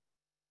link.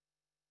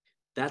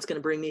 That's going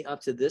to bring me up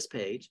to this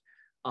page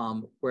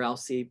where I'll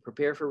see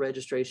prepare for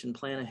registration,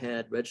 plan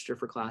ahead, register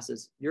for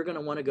classes. You're going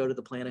to want to go to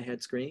the plan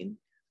ahead screen.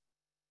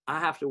 I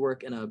have to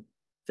work in a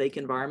fake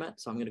environment,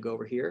 so I'm going to go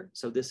over here.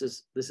 So this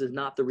is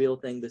not the real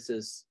thing. This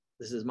is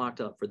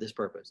mocked up for this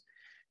purpose.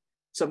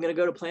 So I'm going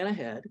to go to plan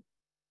ahead.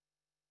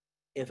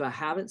 If I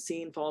haven't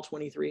seen fall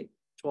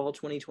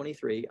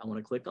 2023, I want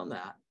to click on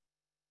that,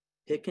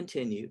 hit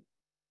continue,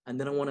 and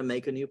then I want to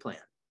make a new plan.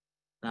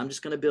 Now I'm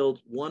just going to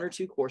build 1 or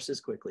 2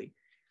 courses quickly.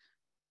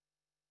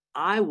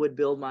 I would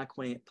build my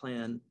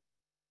plan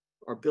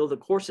or build the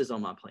courses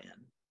on my plan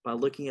by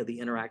looking at the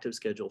interactive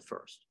schedule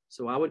first.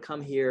 So I would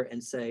come here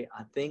and say,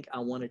 I think I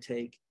want to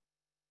take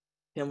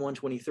Chem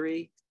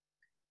 123.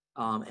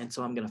 And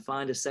so I'm going to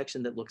find a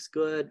section that looks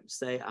good.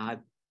 Say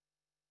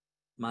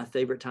my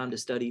favorite time to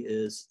study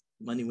is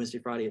Monday, Wednesday,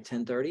 Friday at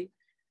 10:30.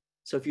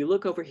 So if you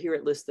look over here,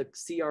 it lists the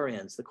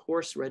CRNs, the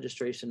course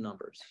registration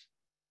numbers.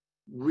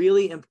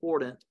 Really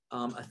important.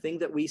 A thing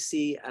that we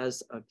see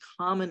as a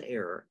common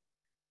error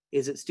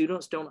is that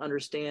students don't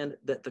understand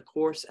that the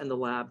course and the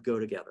lab go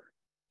together.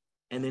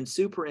 And then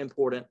super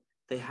important,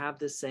 they have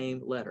the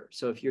same letter.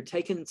 So if you're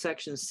taking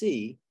section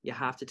C, you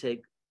have to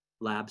take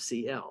lab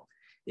CL.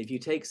 If you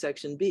take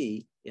section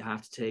B, you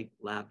have to take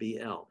lab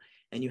BL.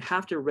 And you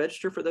have to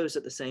register for those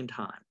at the same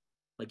time.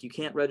 Like you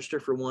can't register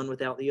for one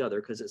without the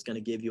other because it's going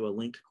to give you a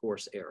linked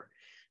course error.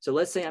 So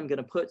let's say I'm going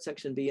to put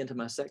section B into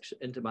my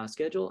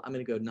schedule. I'm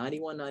going to go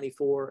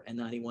 9194 and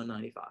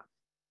 9195.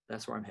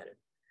 That's where I'm headed.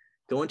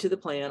 Go into the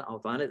plan. I'll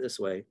find it this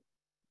way.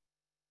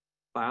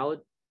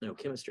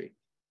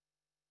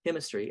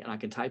 Chemistry, and I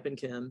can type in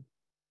chem.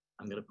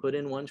 I'm going to put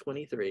in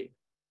 123.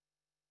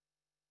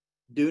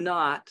 Do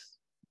not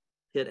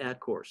hit add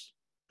course.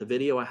 The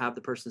video, I have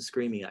the person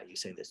screaming at you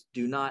saying this.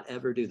 Do not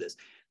ever do this.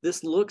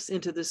 This looks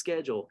into the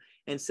schedule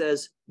and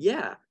says,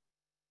 yeah,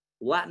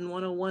 Latin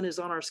 101 is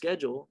on our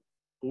schedule,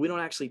 but we don't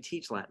actually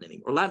teach Latin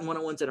anymore. Or Latin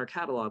 101 is in our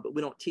catalog, but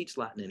we don't teach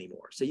Latin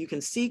anymore. So you can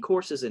see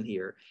courses in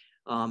here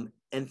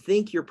and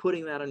think you're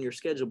putting that on your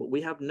schedule, but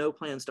we have no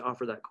plans to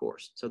offer that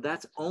course. So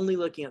that's only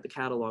looking at the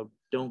catalog.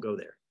 Don't go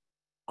there.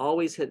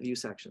 Always hit view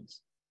sections.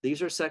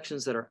 These are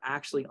sections that are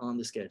actually on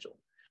the schedule.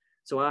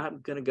 So I'm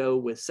going to go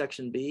with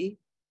section B.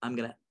 I'm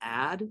going to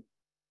add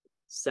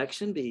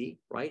section B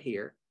right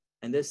here.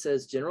 And this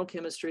says general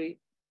chemistry,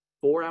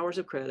 4 hours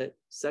of credit,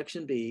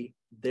 section B.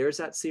 There's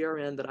that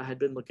CRN that I had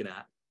been looking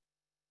at.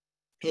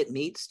 It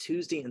meets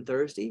Tuesday and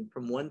Thursday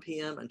from 1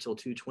 p.m. until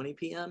 2:20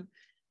 p.m.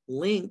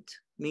 Linked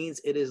means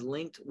it is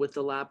linked with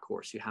the lab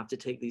course. You have to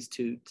take these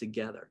two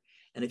together.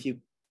 And if you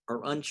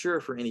are unsure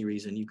for any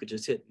reason, you could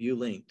just hit view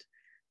linked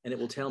and it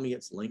will tell me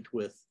it's linked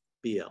with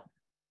BL.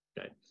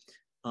 Okay.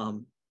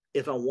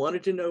 If I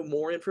wanted to know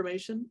more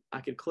information, I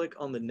could click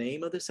on the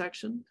name of the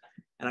section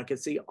and I could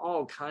see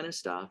all kind of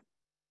stuff,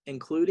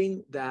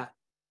 including that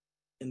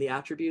in the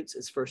attributes,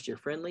 it's first year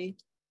friendly.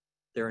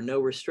 There are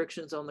no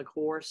restrictions on the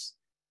course.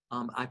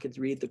 I could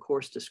read the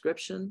course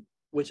description,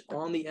 which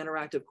on the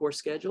interactive course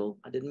schedule,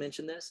 I didn't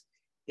mention this,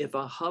 if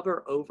I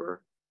hover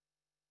over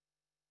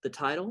the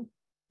title,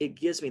 it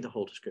gives me the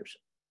whole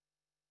description.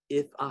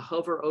 If I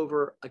hover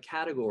over a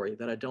category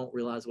that I don't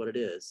realize what it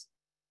is,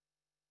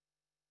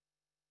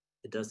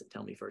 it doesn't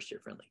tell me first year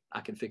friendly.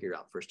 I can figure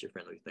out first year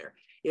friendly there.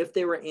 If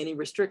there were any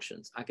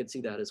restrictions, I could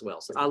see that as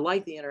well. So I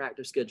like the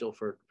interactive schedule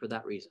for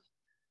that reason.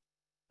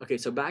 Okay,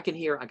 so back in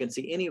here, I can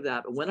see any of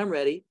that, but when I'm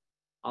ready,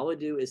 all I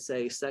do is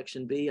say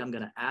section B, I'm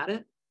gonna add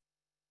it.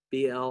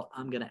 BL,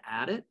 I'm gonna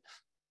add it.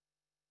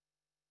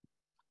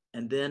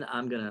 And then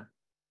I'm gonna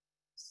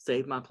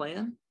save my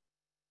plan,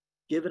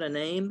 give it a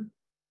name.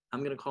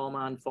 I'm gonna call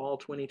mine fall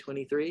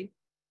 2023,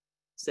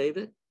 save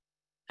it.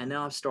 And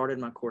now I've started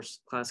my course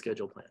class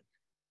schedule plan.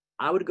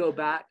 I would go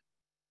back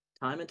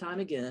time and time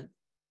again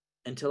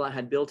until I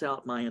had built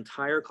out my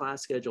entire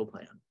class schedule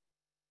plan.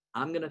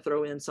 I'm going to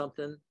throw in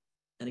something.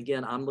 And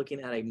again, I'm looking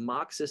at a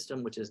mock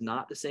system, which is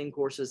not the same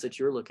courses that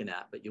you're looking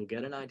at, but you'll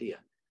get an idea.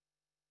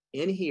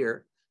 In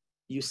here,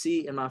 you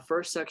see in my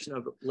first section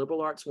of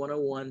Liberal Arts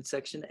 101,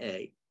 section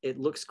A, it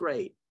looks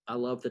great. I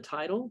love the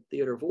title,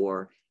 Theater of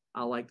War.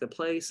 I like the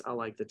place. I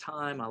like the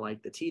time. I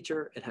like the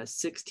teacher. It has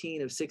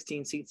 16 of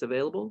 16 seats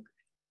available.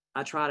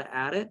 I try to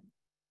add it.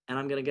 And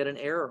I'm going to get an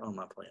error on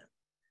my plan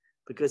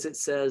because it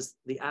says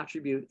the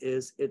attribute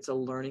is it's a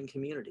learning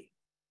community.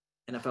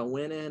 And if I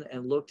went in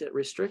and looked at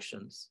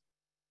restrictions,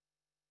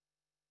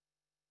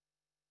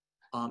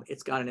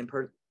 it's got an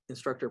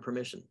instructor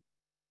permission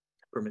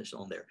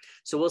on there.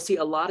 So we'll see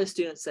a lot of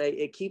students say,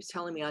 it keeps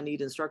telling me I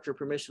need instructor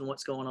permission.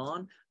 What's going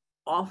on?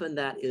 Often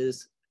that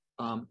is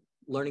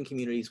learning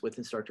communities with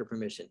instructor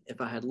permission.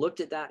 If I had looked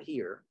at that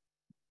here,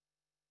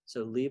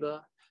 so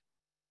LIBA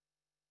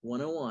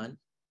 101,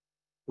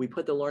 we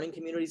put the learning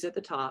communities at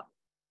the top,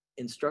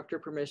 instructor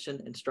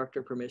permission,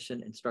 instructor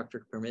permission,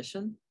 instructor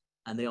permission,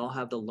 and they all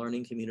have the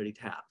learning community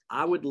tab.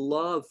 I would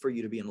love for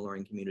you to be in a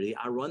learning community.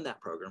 I run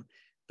that program,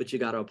 but you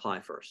got to apply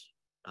first.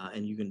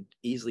 And you can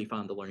easily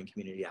find the learning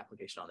community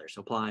application on there.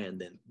 So apply,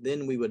 and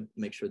then we would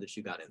make sure that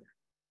you got in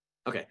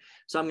there. Okay,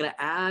 so I'm going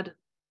to add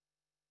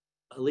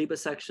a LIBA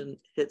section,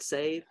 hit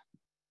save.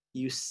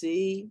 You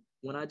see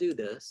when I do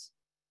this,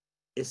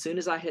 as soon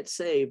as I hit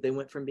save, they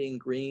went from being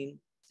green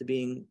to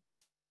being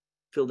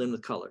filled in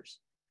with colors.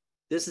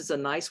 This is a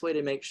nice way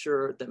to make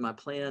sure that my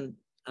plan,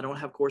 I don't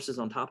have courses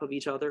on top of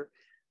each other.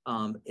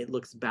 It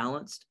looks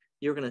balanced.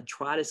 You're going to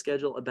try to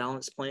schedule a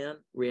balanced plan.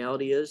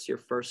 Reality is your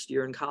first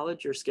year in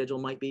college, your schedule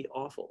might be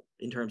awful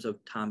in terms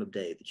of time of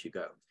day that you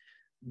go.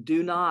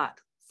 Do not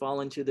fall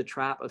into the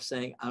trap of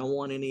saying, I don't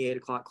want any 8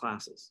 o'clock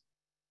classes.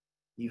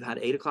 You've had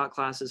 8 o'clock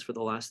classes for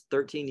the last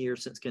 13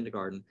 years since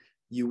kindergarten.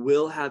 You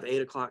will have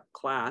 8 o'clock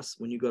class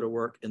when you go to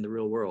work in the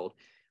real world.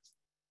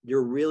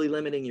 you're really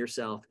limiting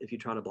yourself if you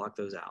try to block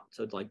those out.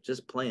 So it's like,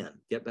 just plan,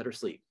 get better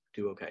sleep,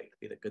 do okay,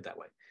 be good that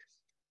way.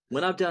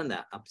 When I've done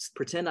that, I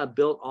pretend I've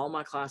built all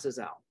my classes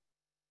out.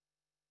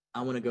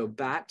 I want to go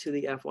back to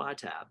the FY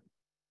tab.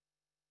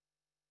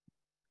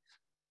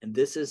 And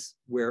this is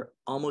where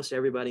almost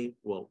everybody,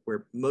 well,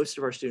 where most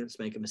of our students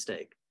make a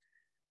mistake.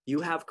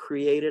 You have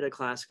created a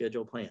class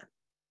schedule plan.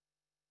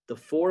 The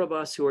 4 of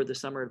us who are the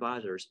summer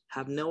advisors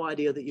have no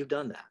idea that you've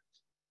done that,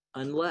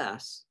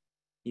 unless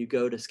you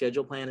go to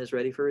schedule plan is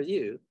ready for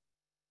review.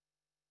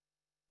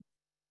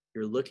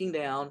 You're looking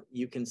down,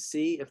 you can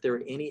see if there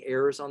are any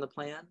errors on the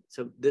plan.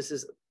 So this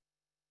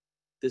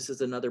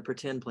is another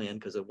pretend plan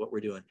because of what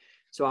we're doing.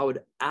 So I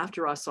would,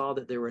 after I saw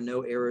that there were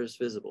no errors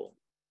visible,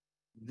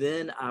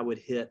 then I would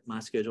hit my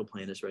schedule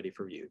plan is ready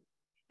for review.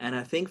 And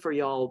I think for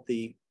y'all,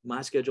 the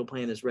my schedule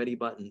plan is ready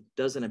button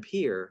doesn't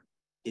appear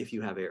if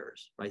you have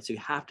errors, right? So you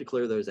have to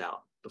clear those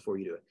out before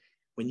you do it.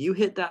 When you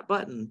hit that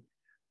button,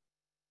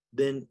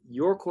 then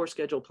your course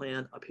schedule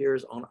plan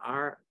appears on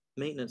our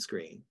maintenance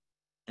screen.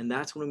 And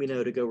that's when we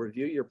know to go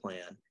review your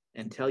plan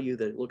and tell you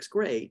that it looks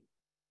great,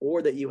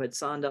 or that you had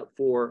signed up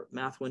for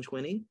Math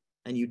 120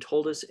 and you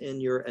told us in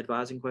your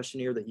advising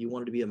questionnaire that you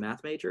wanted to be a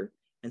math major.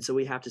 And so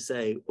we have to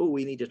say, oh,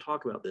 we need to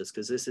talk about this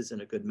because this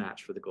isn't a good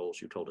match for the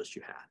goals you told us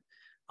you had.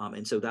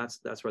 And so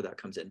that's where that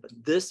comes in. But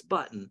this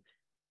button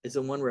is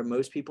the one where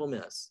most people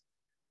miss.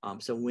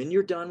 So when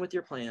you're done with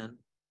your plan,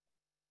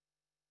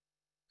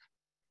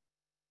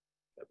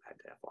 go back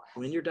to FY.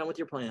 When you're done with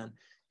your plan,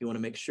 you want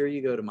to make sure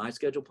you go to my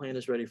schedule plan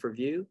is ready for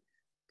review,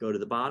 go to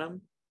the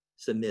bottom,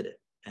 submit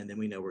it, and then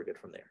we know we're good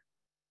from there.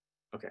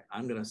 Okay,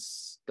 I'm going to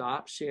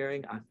stop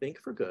sharing, I think,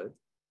 for good.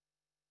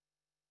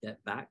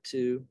 Get back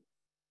to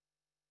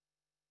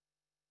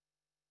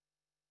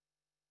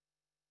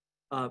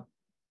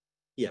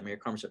Mayor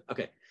Carmen.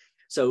 Okay,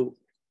 so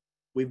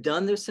we've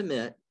done the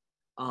submit.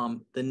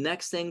 The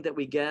next thing that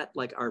we get,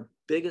 like our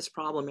biggest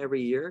problem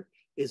every year,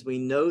 is we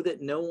know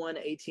that no one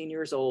 18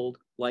 years old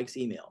likes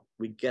email.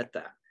 We get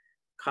that.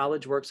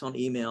 College works on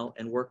email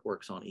and work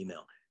works on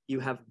email. You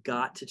have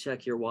got to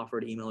check your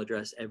Wofford email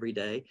address every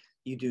day.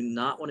 You do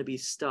not want to be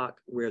stuck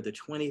where the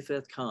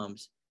 25th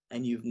comes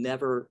and you've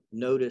never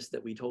noticed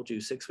that we told you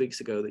 6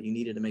 weeks ago that you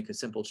needed to make a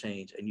simple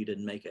change and you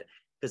didn't make it,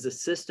 because the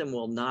system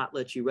will not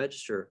let you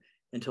register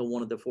until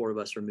one of the 4 of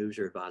us removes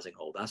your advising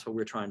hold. That's what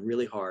we're trying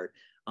really hard.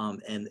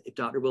 And if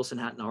Dr. Wilson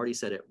hadn't already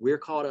said it, we're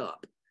caught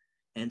up.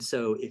 And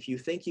so if you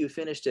think you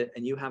finished it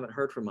and you haven't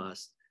heard from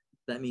us,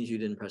 that means you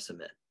didn't press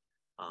submit.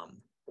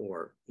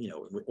 Or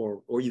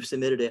you've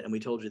submitted it and we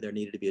told you there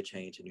needed to be a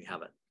change and you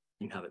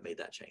haven't made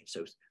that change.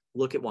 So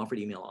look at Wofford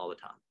email all the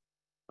time.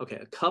 Okay,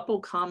 a couple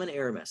common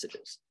error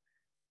messages,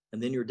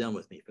 and then you're done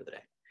with me for the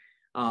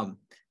day.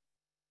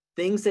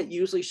 Things that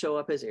usually show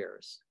up as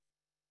errors.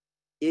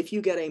 If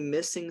you get a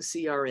missing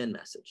CRN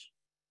message,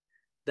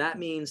 that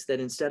means that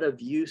instead of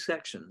view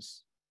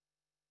sections,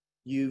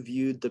 you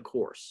viewed the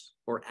course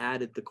or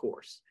added the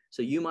course.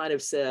 So you might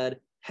have said,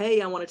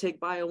 hey, I want to take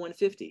Bio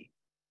 150,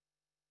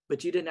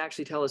 but you didn't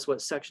actually tell us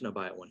what section of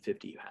Bio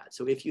 150 you had.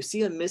 So if you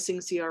see a missing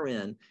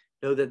CRN,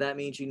 know that that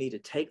means you need to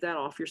take that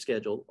off your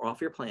schedule or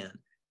off your plan,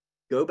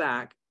 go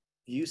back,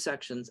 view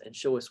sections, and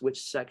show us which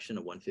section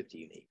of 150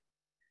 you need.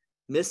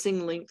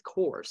 Missing linked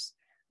course,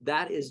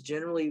 that is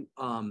generally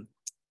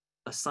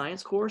a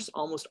science course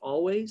almost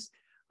always.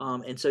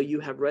 And so you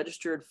have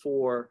registered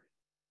for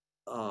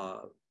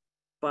Bio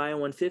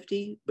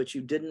 150, but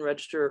you didn't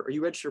register, or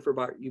you registered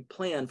for, you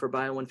planned for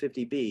Bio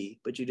 150B,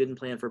 but you didn't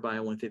plan for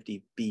Bio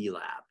 150B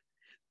lab.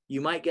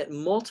 You might get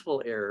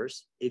multiple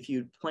errors if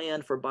you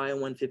planned for Bio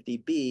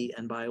 150B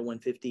and Bio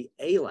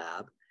 150A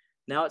lab.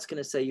 Now it's going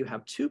to say you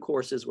have 2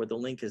 courses where the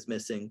link is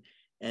missing,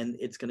 and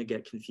it's going to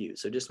get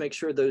confused. So just make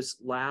sure those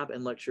lab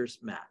and lectures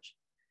match.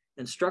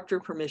 Instructor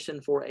permission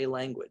for a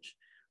language.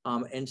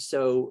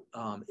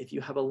 If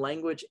you have a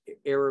language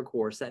error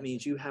course, that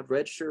means you have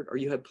registered or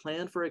you have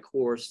planned for a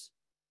course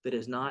that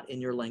is not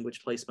in your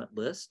language placement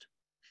list.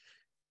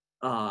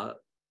 I'm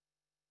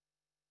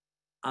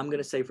going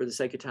to say, for the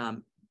sake of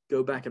time,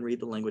 go back and read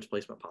the language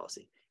placement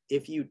policy.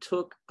 If you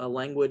took a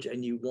language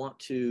and you want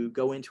to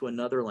go into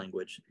another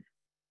language,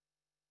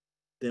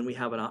 then we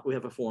have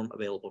a form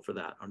available for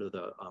that under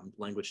the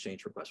language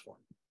change request form.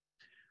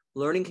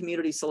 Learning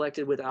community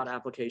selected without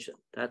application.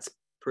 That's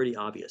pretty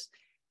obvious.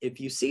 If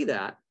you see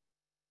that,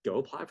 go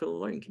apply for the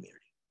learning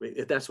community.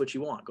 If that's what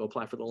you want, go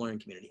apply for the learning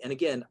community. And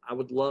again, I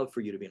would love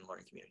for you to be in a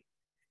learning community.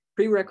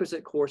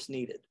 Prerequisite course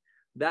needed.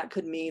 That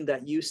could mean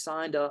that you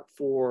signed up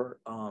for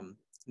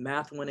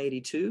Math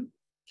 182,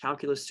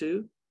 Calculus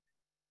 2,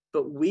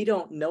 but we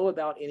don't know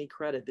about any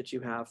credit that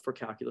you have for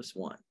Calculus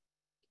 1.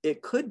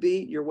 It could be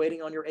you're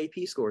waiting on your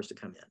AP scores to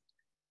come in.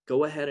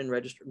 Go ahead and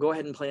register, go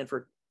ahead and plan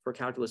for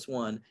Calculus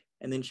 1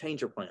 and then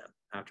change your plan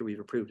after we've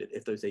approved it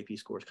if those AP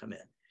scores come in.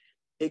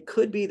 It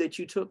could be that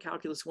you took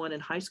Calculus 1 in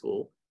high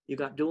school, you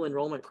got dual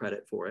enrollment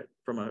credit for it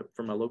from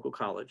a local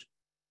college.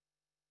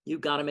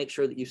 You've got to make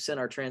sure that you send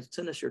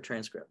us your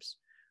transcripts.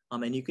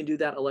 And you can do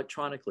that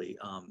electronically.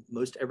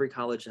 Most every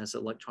college has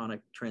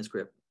electronic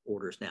transcript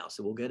orders now,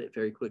 so we'll get it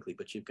very quickly,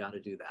 but you've got to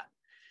do that.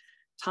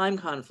 Time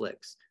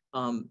conflicts.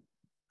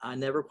 I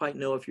never quite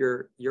know if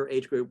your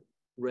age group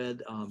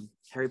read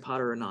Harry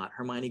Potter or not.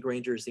 Hermione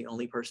Granger is the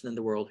only person in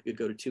the world who could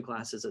go to 2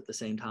 classes at the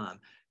same time.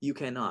 You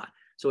cannot.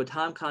 So a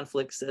time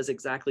conflict says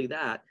exactly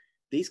that.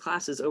 These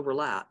classes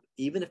overlap.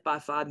 Even if by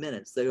 5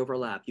 minutes they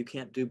overlap, you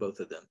can't do both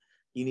of them.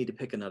 You need to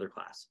pick another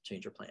class,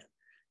 change your plan.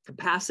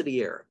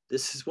 Capacity error.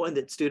 This is one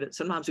that students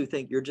sometimes who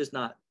think you're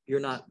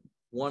not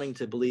wanting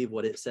to believe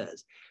what it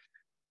says.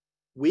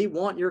 We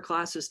want your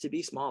classes to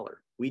be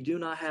smaller. We do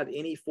not have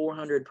any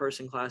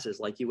 400-person classes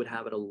like you would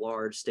have at a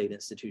large state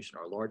institution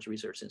or a large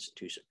research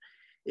institution.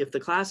 If the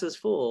class is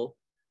full,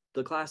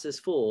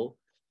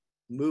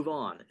 move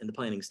on in the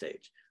planning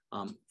stage.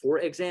 For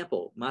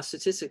example, my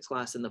statistics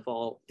class in the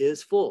fall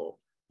is full.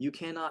 You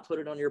cannot put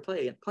it on your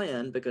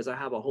plan because I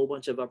have a whole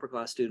bunch of upper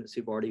class students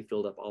who've already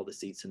filled up all the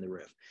seats in the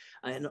room.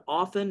 And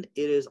often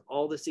it is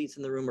all the seats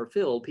in the room are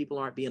filled. People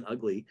aren't being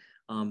ugly.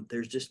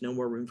 There's just no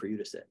more room for you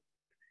to sit.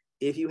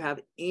 If you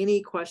have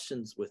any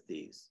questions with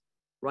these,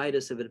 write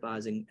us at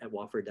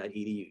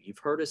advising@wofford.edu. You've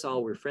heard us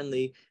all. We're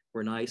friendly.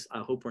 We're nice. I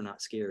hope we're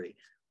not scary.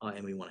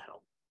 And we want to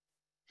help.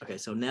 Okay,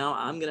 so now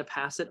I'm going to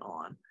pass it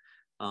on.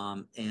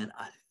 And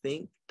I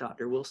think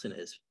Dr. Wilson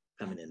is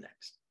coming in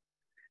next.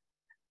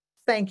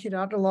 Thank you,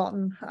 Dr.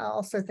 Lawton. I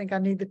also think I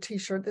need the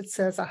t-shirt that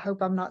says, I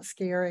hope I'm not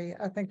scary.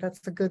 I think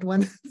that's a good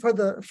one for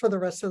the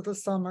rest of the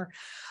summer.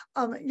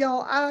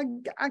 Y'all, I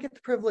get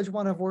the privilege,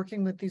 one, of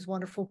working with these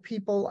wonderful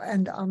people,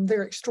 and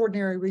they're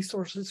extraordinary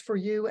resources for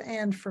you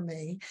and for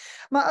me.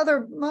 My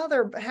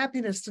other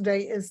happiness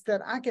today is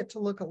that I get to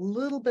look a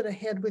little bit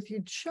ahead with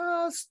you,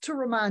 just to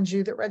remind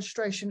you that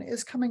registration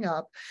is coming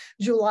up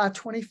July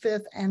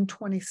 25th and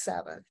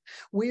 27th.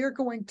 We are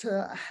going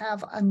to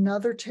have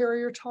another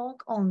Terrier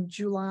Talk on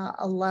July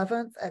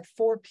 11th at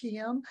 4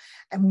 p.m.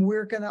 and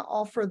we're going to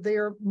offer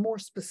there more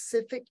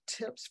specific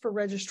tips for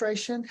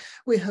registration.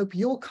 We hope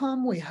you'll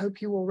come. We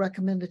hope you will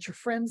recommend that your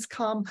friends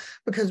come,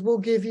 because we'll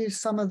give you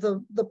some of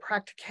the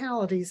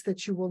practicalities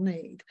that you will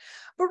need.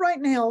 But right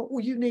now,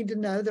 you need to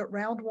know that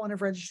round 1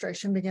 of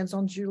registration begins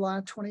on July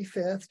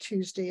 25th,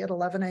 Tuesday at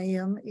 11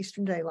 a.m.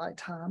 Eastern Daylight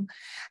Time,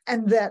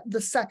 and that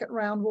the second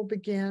round will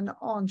begin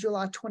on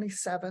July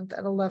 27th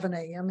at 11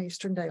 a.m.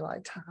 Eastern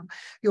Daylight Time.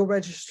 You'll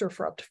register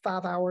for up to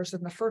 5 hours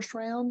in the first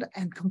round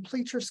and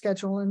complete your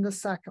schedule in the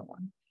second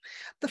one.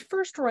 The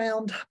first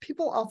round,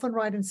 people often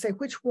write and say,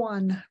 which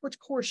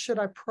course should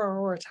I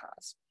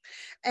prioritize?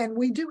 And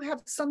we do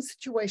have some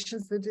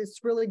situations that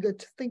it's really good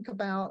to think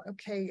about,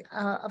 okay,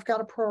 I've got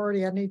a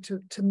priority I need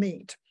to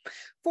meet.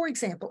 For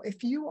example,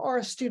 if you are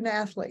a student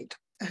athlete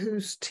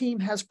whose team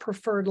has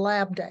preferred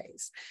lab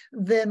days,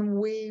 then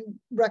we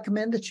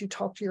recommend that you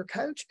talk to your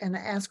coach and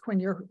ask when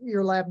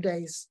your lab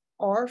days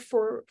are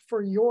for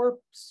your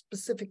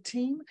specific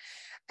team.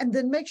 And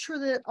then make sure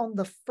that on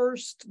the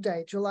first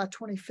day, July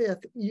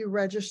 25th, you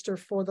register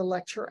for the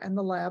lecture and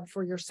the lab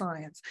for your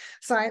science.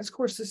 Science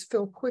courses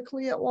fill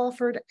quickly at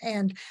Wofford,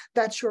 and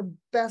that's your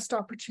best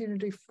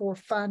opportunity for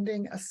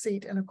finding a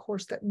seat in a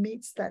course that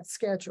meets that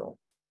schedule.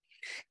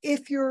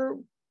 If you're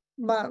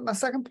My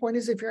second point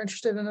is, if you're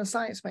interested in a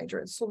science major,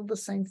 it's sort of the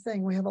same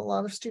thing. We have a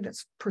lot of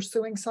students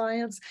pursuing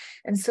science.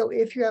 And so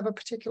if you have a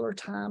particular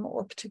time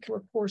or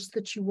particular course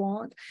that you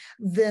want,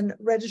 then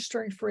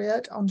registering for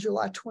it on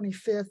July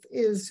 25th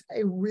is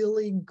a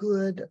really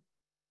good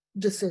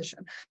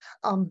decision.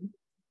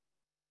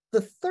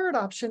 The third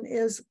option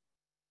is,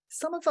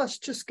 some of us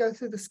just go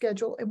through the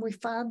schedule and we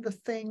find the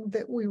thing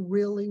that we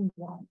really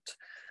want.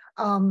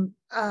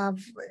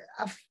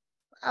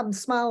 I'm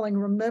smiling,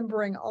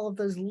 remembering all of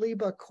those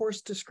LIBA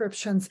course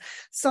descriptions.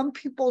 Some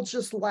people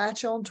just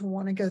latch on to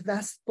one and go,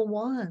 that's the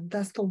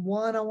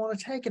one I want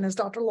to take. And as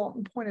Dr.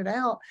 Lawton pointed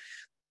out,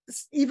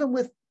 even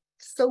with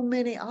so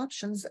many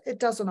options, it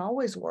doesn't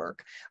always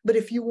work. But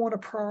if you want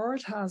to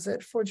prioritize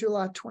it for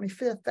July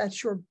 25th,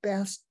 that's your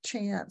best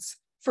chance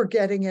for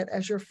getting it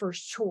as your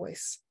first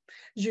choice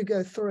as you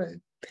go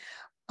through.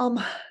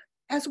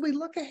 As we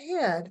look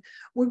ahead,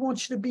 we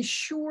want you to be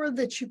sure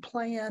that you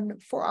plan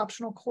for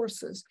optional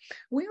courses.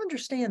 We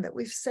understand that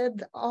we've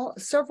said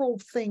several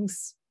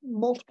things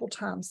multiple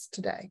times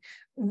today.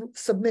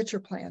 Submit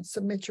your plan,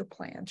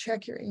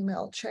 check your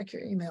email,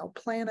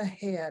 plan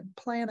ahead.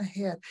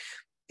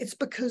 It's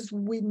because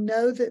we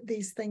know that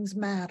these things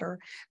matter,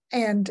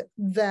 and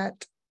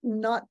that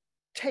not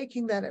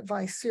taking that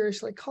advice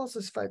seriously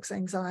causes folks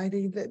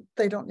anxiety that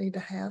they don't need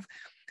to have.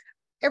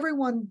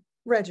 Everyone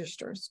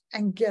registers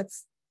and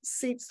gets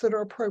seats that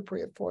are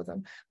appropriate for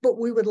them, but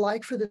we would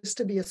like for this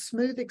to be a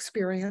smooth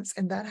experience,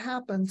 and that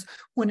happens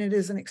when it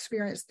is an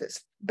experience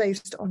that's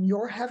based on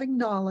your having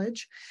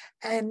knowledge,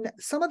 and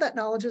some of that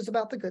knowledge is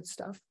about the good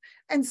stuff,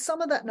 and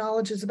some of that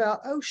knowledge is about,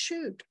 oh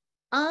shoot,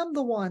 I'm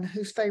the one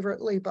whose favorite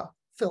LIBA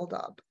filled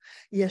up.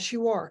 Yes,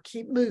 you are.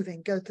 Keep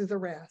moving, go through the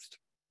rest.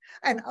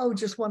 And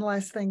just one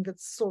last thing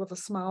that's sort of a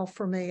smile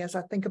for me as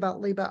I think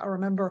about LIBA. I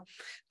remember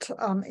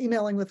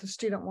emailing with a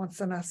student once,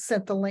 and I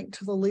sent the link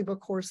to the LIBA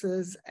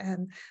courses,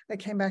 and they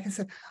came back and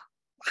said,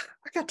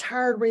 I got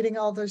tired reading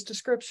all those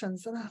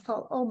descriptions. And I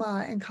thought, oh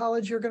my, in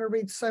college, you're going to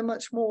read so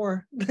much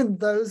more than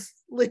those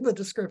LIBA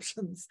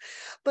descriptions.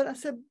 But I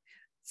said,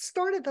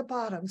 start at the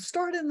bottom,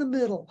 start in the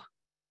middle.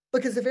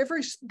 Because if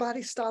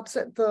everybody stops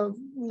at the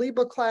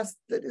LIBA class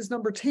that is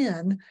number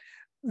 10,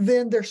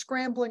 then they're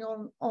scrambling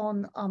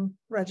on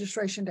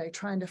registration day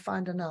trying to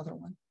find another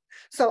one.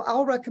 So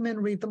I'll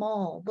recommend read them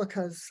all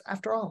because,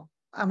 after all,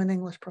 I'm an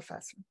English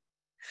professor.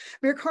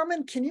 Mayor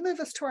Carmen, can you move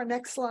us to our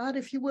next slide,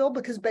 if you will?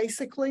 Because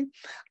basically,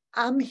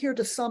 I'm here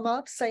to sum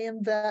up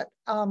saying that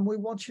we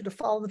want you to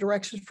follow the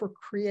directions for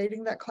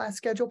creating that class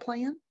schedule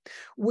plan.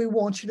 We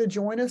want you to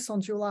join us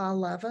on July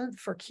 11th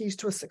for Keys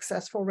to a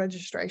Successful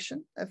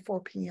Registration at 4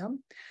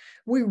 p.m.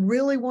 We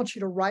really want you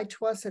to write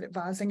to us at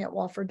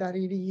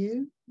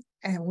advising@wofford.edu,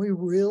 and we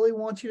really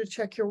want you to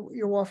check your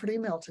Wofford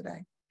email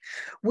today.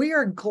 We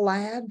are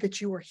glad that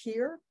you are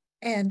here.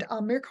 And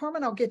Mayor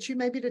Carmen, I'll get you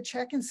maybe to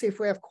check and see if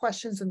we have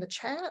questions in the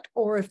chat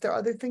or if there are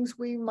other things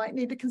we might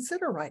need to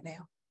consider right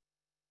now.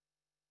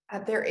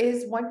 There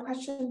is one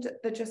question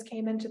that just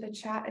came into the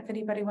chat, if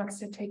anybody wants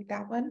to take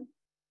that one.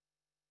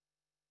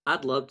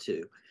 I'd love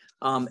to.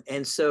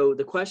 And so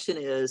the question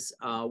is,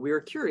 we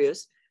are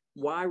curious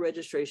why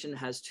registration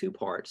has 2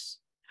 parts.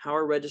 How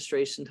are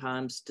registration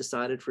times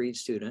decided for each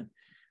student?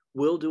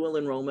 Will dual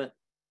enrollment,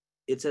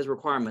 it says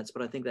requirements,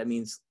 but I think that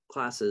means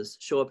classes,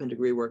 show up in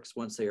DegreeWorks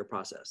once they are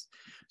processed.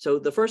 So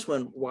the first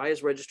one, why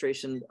is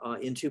registration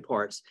in 2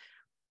 parts?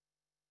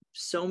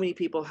 So many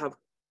people have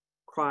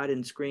cried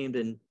and screamed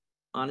and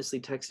honestly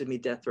texted me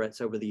death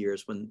threats over the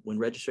years when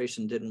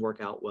registration didn't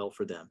work out well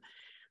for them.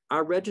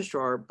 Our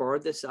registrar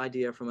borrowed this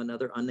idea from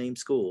another unnamed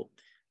school.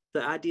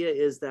 The idea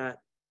is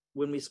that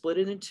when we split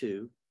it in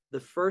 2, the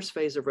first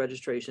phase of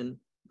registration,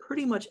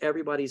 pretty much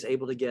everybody's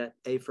able to get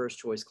a first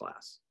choice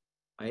class,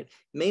 right?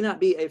 May not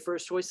be a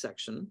first choice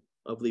section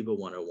of LIBA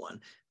 101.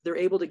 They're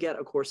able to get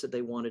a course that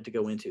they wanted to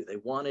go into.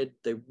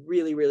 They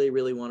really, really,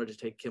 really wanted to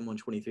take Chem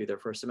 123 their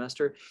first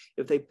semester.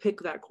 If they pick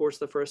that course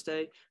the first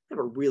day, they have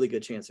a really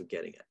good chance of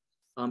getting it.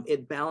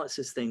 It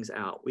balances things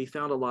out. We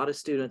found a lot of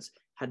students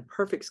had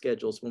perfect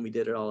schedules when we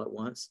did it all at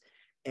once.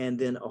 And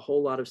then a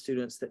whole lot of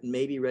students that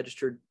maybe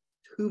registered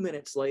 2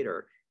 minutes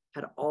later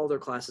had all their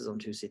classes on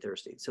Tuesday,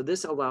 Thursday. So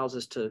this allows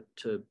us to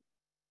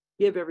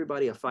give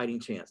everybody a fighting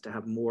chance to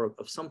have more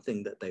of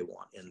something that they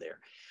want in there.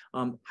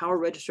 How are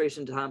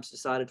registration times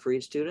decided for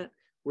each student?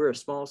 We're a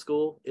small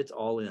school, it's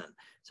all in.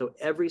 So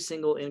every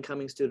single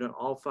incoming student,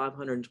 all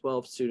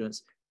 512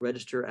 students,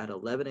 register at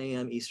 11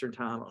 a.m. Eastern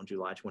time on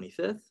July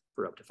 25th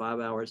for up to 5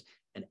 hours,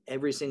 and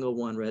every single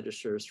one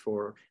registers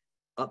for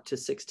up to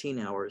 16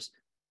 hours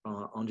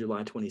on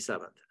July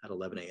 27th at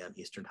 11 a.m.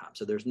 Eastern time.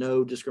 So there's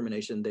no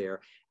discrimination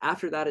there.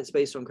 After that, it's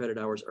based on credit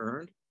hours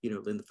earned,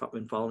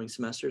 in following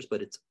semesters,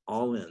 but it's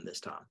all in this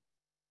time.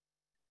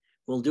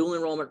 Will dual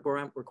enrollment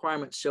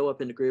requirements show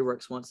up in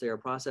DegreeWorks once they are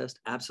processed?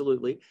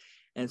 Absolutely.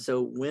 And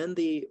so when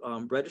the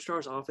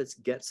registrar's office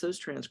gets those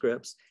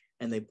transcripts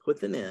and they put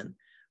them in,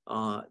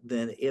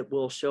 then it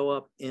will show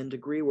up in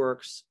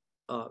DegreeWorks.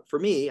 For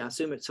me, I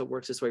assume it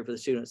works this way for the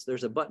students.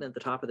 There's a button at the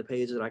top of the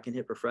page that I can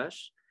hit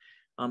refresh.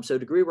 So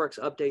DegreeWorks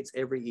updates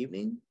every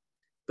evening.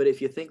 But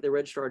if you think the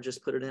registrar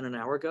just put it in an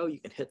hour ago, you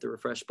can hit the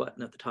refresh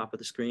button at the top of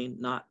the screen,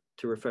 not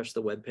to refresh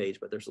the web page,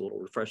 but there's a little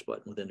refresh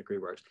button within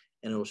DegreeWorks,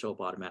 and it'll show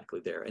up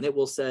automatically there. And it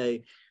will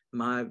say,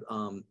 my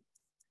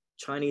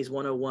Chinese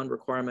 101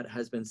 requirement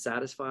has been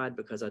satisfied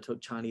because I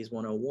took Chinese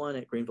 101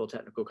 at Greenville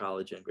Technical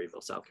College in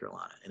Greenville, South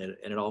Carolina. And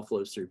it all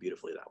flows through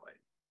beautifully that way.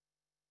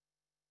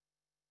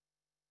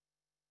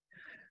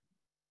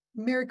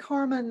 Mary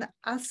Carmen,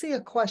 I see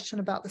a question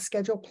about the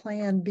schedule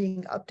plan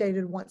being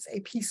updated once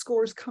AP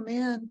scores come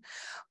in.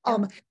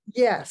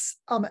 Yes,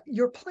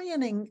 your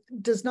planning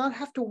does not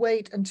have to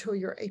wait until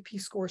your AP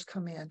scores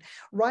come in.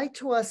 Write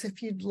to us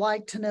if you'd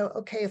like to know,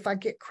 okay, if I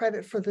get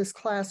credit for this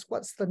class,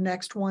 what's the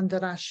next one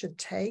that I should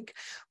take?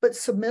 But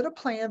submit a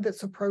plan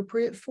that's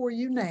appropriate for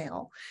you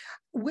now.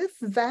 With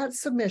that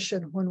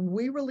submission, when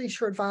we release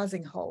your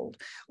advising hold,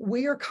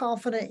 we are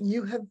confident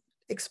you have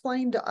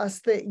explained to us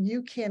that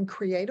you can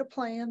create a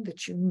plan,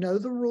 that you know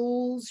the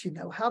rules, you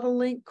know how to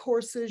link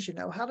courses, you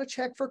know how to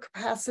check for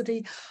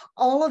capacity,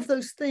 all of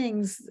those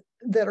things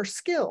that are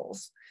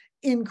skills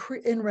in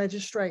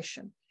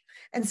registration.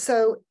 And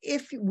so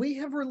if we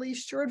have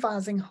released your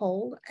advising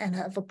hold and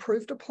have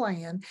approved a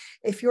plan,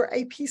 if your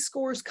AP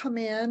scores come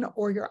in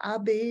or your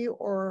IB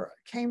or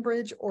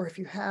Cambridge, or if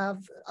you have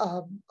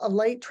a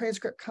late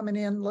transcript coming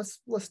in, let's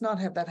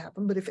not have that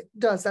happen. But if it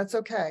does, that's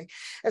okay.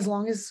 As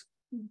long as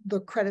the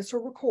credits are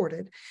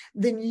recorded,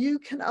 then you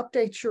can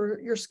update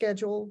your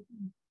schedule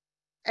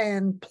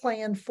and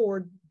plan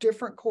for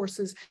different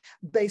courses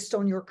based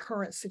on your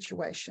current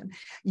situation.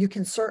 You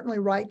can certainly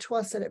write to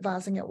us at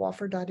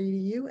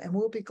advising@wofford.edu, and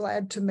we'll be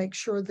glad to make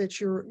sure that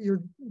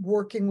you're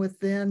working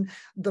within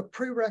the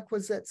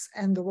prerequisites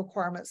and the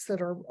requirements that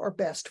are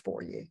best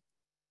for you.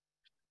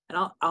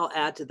 And I'll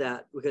add to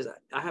that, because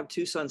I have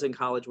 2 sons in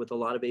college with a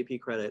lot of AP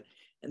credit,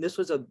 and this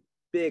was a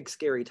big,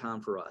 scary time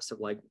for us of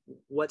like,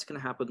 what's going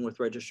to happen with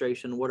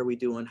registration? What are we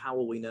doing? How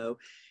will we know?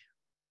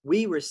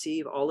 We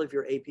receive all of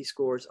your AP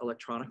scores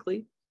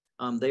electronically.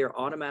 They are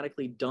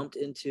automatically dumped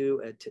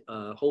into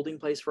a holding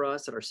place for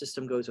us that our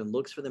system goes and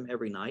looks for them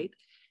every night.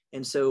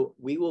 And so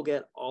we will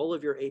get all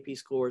of your AP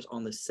scores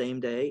on the same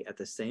day at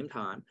the same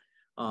time.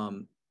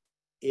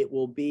 It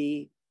will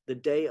be the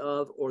day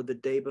of or the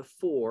day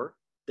before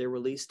they're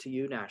released to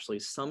you nationally.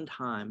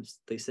 Sometimes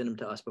they send them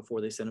to us before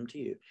they send them to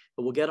you,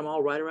 but we'll get them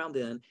all right around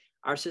then.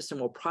 Our system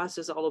will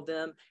process all of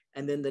them.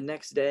 And then the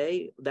next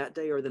day, that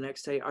day or the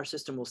next day, our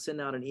system will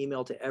send out an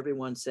email to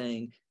everyone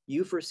saying,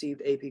 you've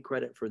received AP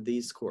credit for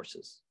these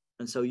courses.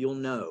 And so you'll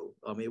know,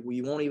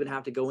 you won't even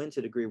have to go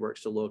into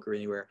DegreeWorks to look or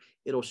anywhere.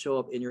 It'll show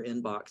up in your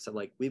inbox of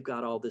like, we've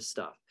got all this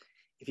stuff.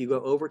 If you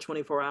go over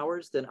 24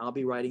 hours, then I'll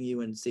be writing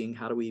you and seeing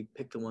how do we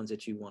pick the ones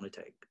that you want to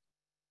take.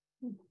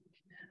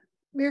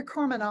 Mayor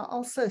Carmen, I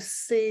also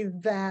see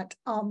that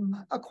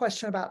a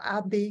question about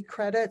IB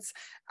credits.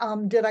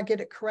 Did I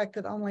get it correct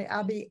that only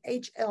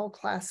IB-HL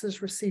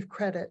classes receive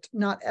credit,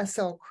 not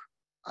SL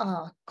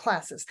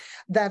classes?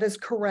 That is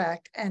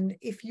correct. And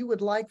if you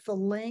would like the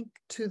link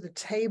to the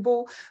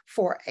table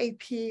for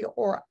AP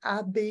or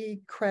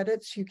IB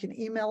credits, you can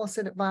email us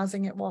at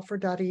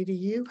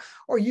advising@wofford.edu,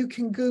 or you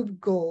can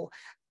Google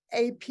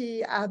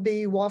AP,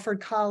 IB,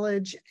 Wofford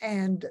College,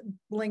 and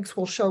links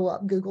will show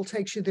up. Google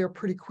takes you there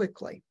pretty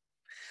quickly.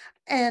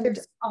 And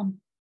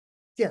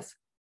yes.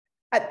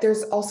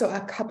 There's also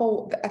a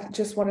couple, I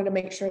just wanted to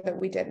make sure that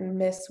we didn't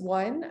miss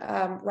one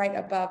right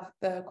above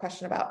the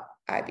question about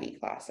IB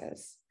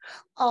classes.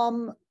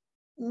 Let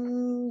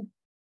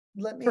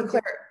me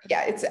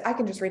I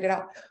can just read it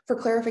out. For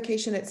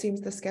clarification, it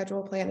seems the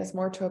schedule plan is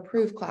more to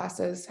approve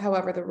classes.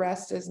 However, the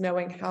rest is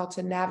knowing how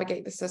to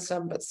navigate the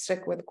system, but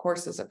stick with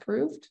courses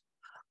approved.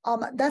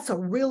 That's a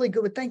really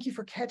good one. Thank you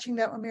for catching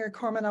that one, Mary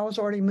Carmen. I was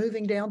already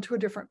moving down to a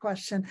different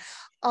question.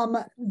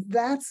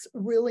 That's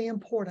really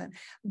important.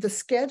 The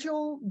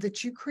schedule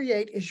that you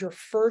create is your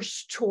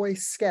first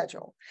choice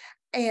schedule,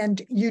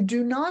 and you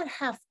do not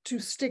have to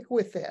stick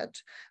with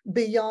it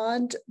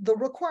beyond the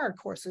required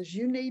courses.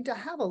 You need to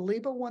have a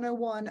LIBA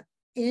 101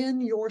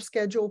 in your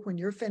schedule when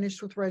you're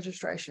finished with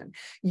registration.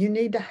 You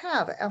need to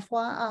have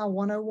FYI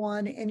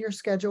 101 in your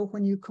schedule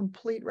when you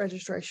complete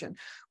registration.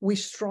 We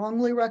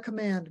strongly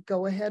recommend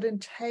go ahead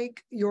and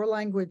take your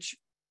language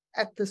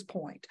at this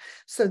point.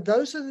 So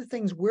those are the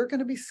things we're going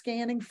to be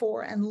scanning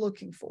for and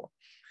looking for.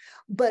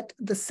 But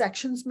the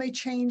sections may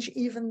change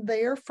even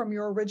there from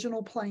your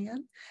original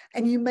plan.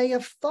 And you may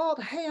have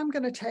thought, hey, I'm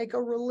going to take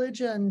a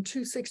religion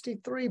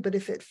 263, but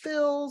if it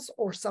fills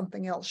or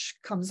something else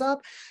comes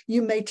up,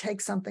 you may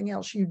take something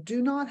else. You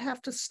do not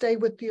have to stay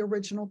with the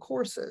original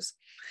courses.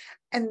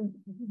 And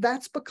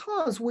that's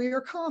because we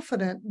are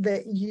confident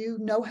that you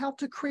know how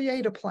to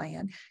create a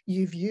plan.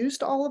 You've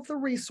used all of the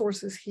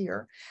resources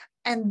here,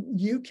 and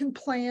you can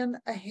plan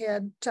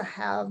ahead to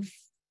have,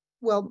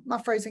 well,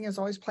 my phrasing is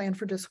always plan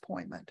for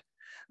disappointment.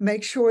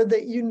 Make sure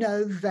that you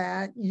know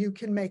that you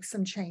can make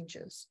some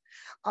changes.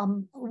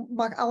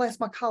 I'll ask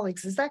my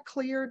colleagues, is that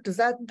clear? Does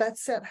that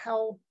set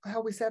how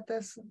we set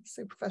this?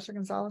 See Professor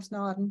Gonzalez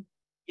nodding.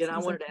 Yeah, and I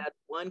wanted to add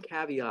one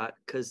caveat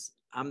because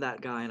I'm that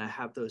guy and I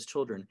have those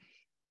children.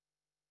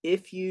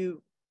 If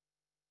you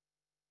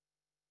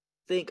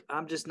think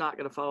I'm just not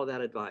going to follow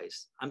that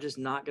advice, I'm just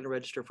not going to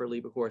register for a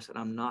LIBA course, and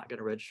I'm not going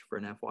to register for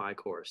an FY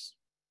course,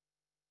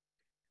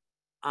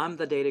 I'm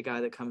the data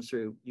guy that comes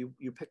through.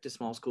 You picked a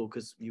small school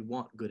because you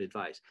want good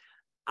advice.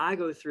 I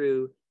go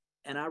through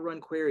and I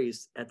run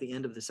queries at the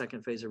end of the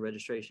second phase of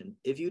registration.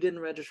 If you didn't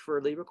register for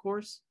a LIBA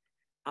course,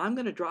 I'm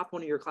going to drop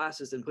one of your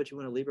classes and put you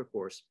in a LIBA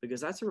course because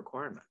that's a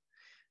requirement.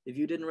 If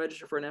you didn't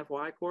register for an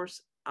FY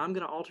course, I'm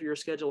going to alter your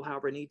schedule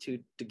however I need to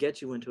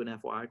get you into an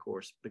FY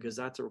course because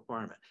that's a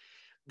requirement.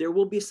 There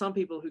will be some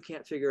people who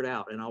can't figure it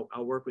out, and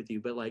I'll work with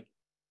you. But like,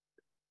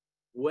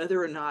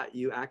 whether or not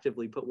you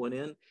actively put one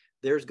in,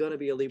 there's going to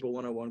be a LIBA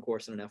 101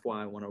 course and an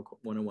FY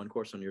 101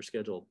 course on your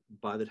schedule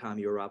by the time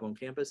you arrive on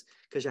campus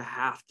because you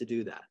have to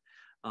do that.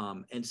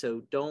 And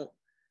so don't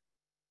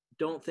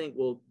think,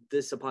 well,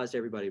 this applies to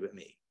everybody but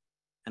me.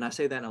 And I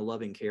say that in a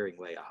loving, caring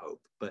way, I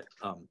hope. But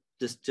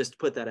just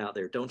put that out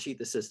there. Don't cheat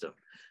the system.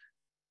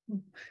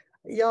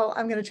 Y'all,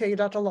 I'm going to tell you,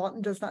 Dr.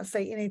 Lawton does not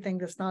say anything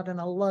that's not in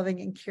a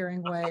loving and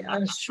caring way. I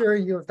assure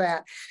you of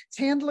that.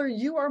 Chandler,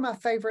 you are my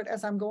favorite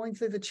as I'm going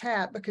through the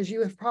chat because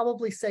you have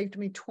probably saved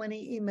me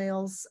 20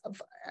 emails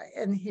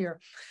in here.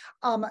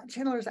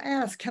 Chandler's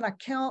asked,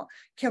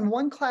 can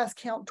one class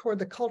count toward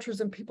the cultures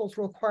and peoples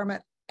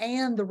requirement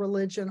and the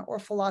religion or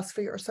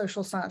philosophy or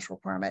social science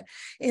requirement?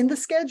 In the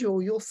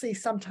schedule, you'll see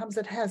sometimes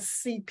it has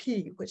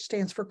CP, which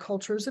stands for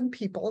cultures and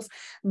peoples,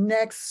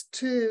 next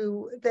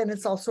to, then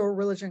it's also a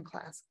religion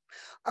class.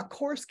 A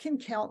course can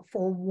count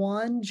for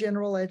one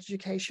general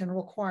education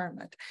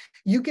requirement.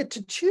 You get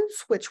to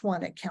choose which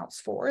one it counts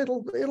for.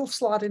 It'll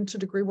slot into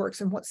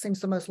DegreeWorks in what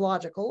seems the most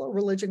logical. A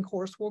religion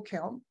course will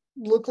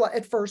look like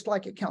at first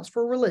like it counts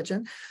for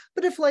religion,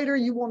 but if later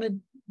you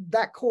wanted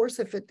that course,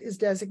 if it is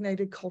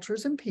designated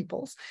cultures and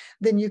peoples,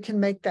 then you can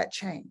make that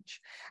change.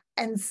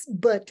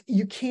 But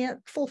you can't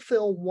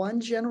fulfill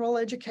one general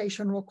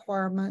education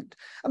requirement.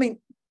 I mean,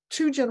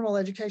 2 general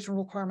education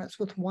requirements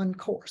with 1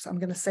 course. I'm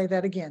going to say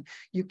that again.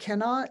 You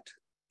cannot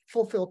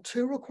fulfill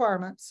 2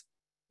 requirements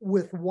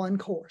with 1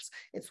 course.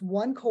 It's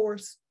 1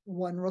 course,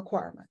 1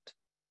 requirement.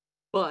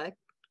 But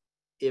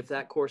if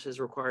that course is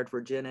required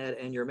for gen ed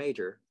and your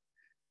major,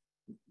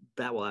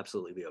 that will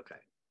absolutely be okay.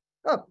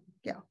 Oh,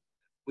 yeah.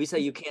 We say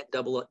you can't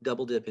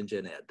double dip in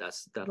gen ed.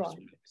 That's right.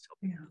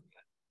 Yeah.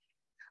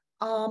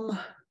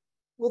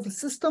 Will the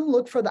system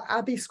look for the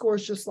IB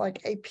scores just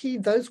like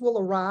AP? Those will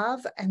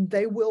arrive and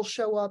they will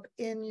show up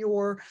in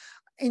your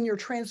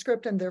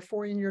transcript, and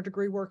therefore in your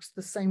degree works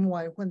the same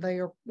way when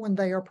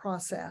they are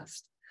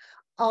processed.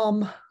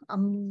 I'm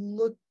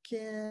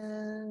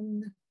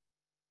looking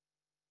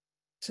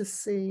to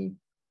see.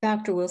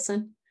 Dr.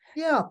 Wilson.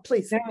 Yeah,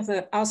 please. There was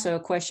also a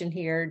question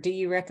here. Do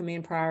you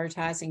recommend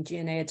prioritizing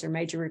gen eds or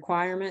major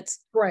requirements?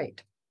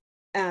 Great.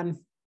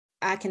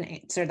 I can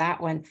answer that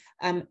one.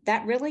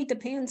 That really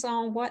depends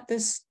on what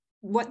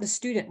the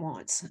student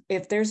wants.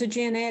 If there's a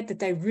gen ed that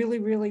they really,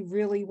 really,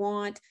 really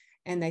want,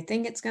 and they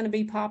think it's going to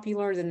be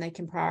popular, then they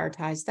can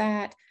prioritize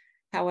that.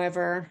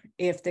 However,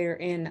 if they're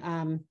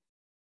in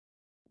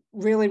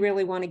really,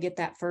 really want to get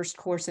that first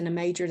course in a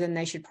major, then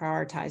they should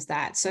prioritize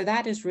that. So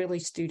that is really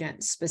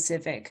student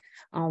specific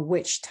on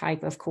which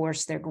type of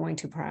course they're going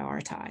to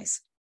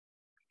prioritize.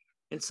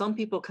 And some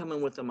people come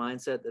in with the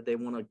mindset that they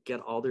want to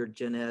get all their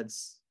gen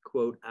eds,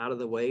 quote, out of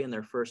the way in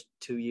their first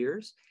 2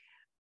 years.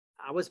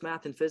 I was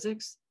math and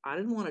physics. I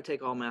didn't want to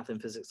take all math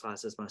and physics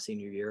classes my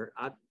senior year.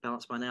 I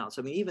balanced mine out.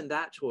 So I mean, even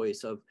that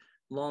choice of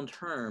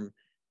long-term,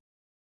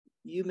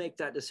 you make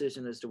that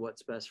decision as to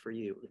what's best for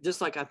you. Just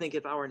like I think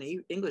if I were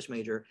an English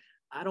major,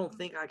 I don't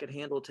think I could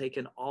handle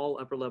taking all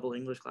upper level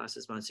English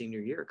classes my senior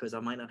year because I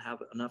might not have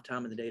enough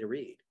time in the day to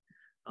read.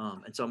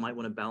 And so I might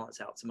want to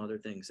balance out some other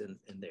things in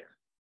there.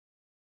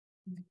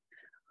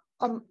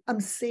 I'm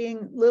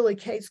seeing Lily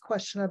Kate's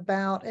question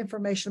about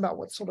information about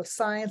what sort of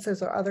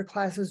sciences or other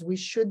classes we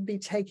should be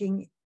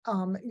taking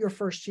your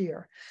first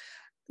year.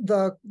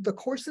 The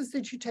courses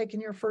that you take in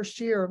your first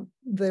year,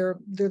 they're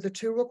the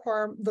two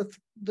required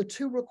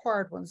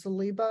ones, the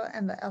LEBA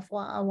and the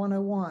FYI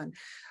 101.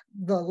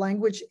 The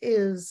language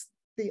is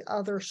the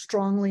other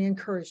strongly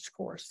encouraged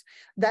course.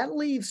 That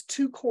leaves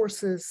 2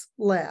 courses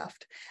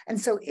left. And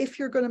so if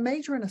you're going to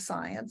major in a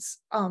science,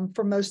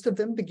 for most of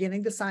them,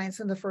 beginning the science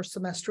in the first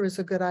semester is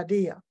a good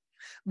idea.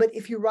 But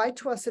if you write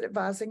to us at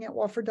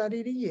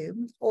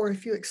advising@wofford.edu, or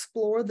if you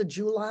explore the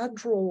July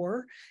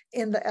drawer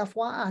in the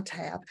FYI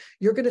tab,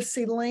 you're going to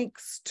see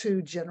links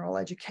to general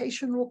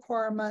education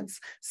requirements,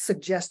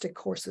 suggested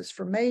courses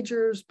for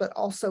majors, but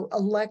also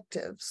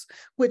electives,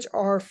 which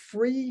are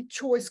free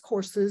choice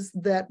courses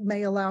that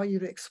may allow you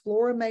to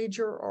explore a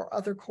major or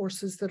other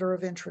courses that are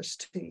of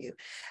interest to you.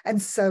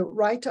 And so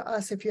write to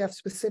us if you have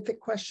specific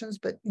questions,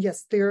 but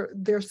yes, there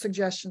are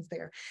suggestions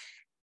there.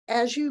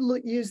 As you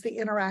use the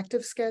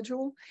interactive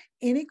schedule,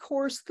 any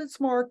course that's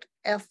marked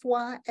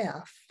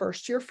FYF,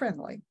 first year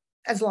friendly,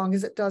 as long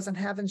as it doesn't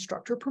have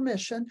instructor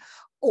permission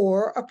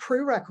or a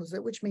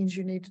prerequisite, which means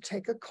you need to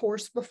take a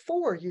course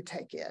before you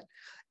take it,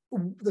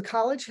 the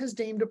college has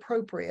deemed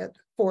appropriate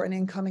for an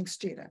incoming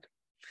student.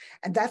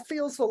 And that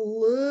feels a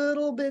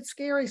little bit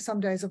scary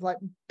some days of like,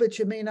 but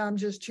you mean I'm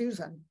just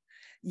choosing?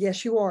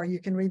 Yes, you are. You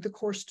can read the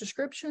course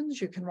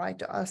descriptions. You can write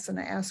to us and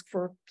ask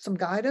for some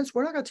guidance.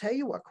 We're not going to tell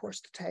you what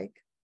course to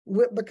take,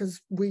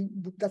 because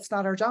that's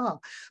not our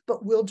job,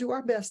 but we'll do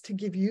our best to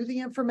give you the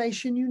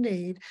information you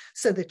need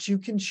so that you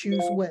can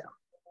choose well.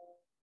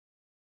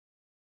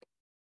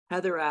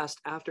 Heather asked,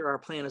 after our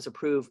plan is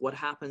approved, what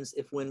happens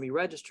if when we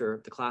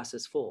register, the class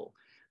is full?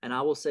 And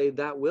I will say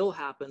that will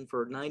happen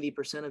for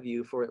 90% of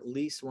you for at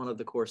least one of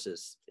the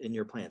courses in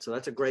your plan. So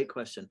that's a great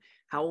question.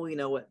 How will we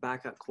know what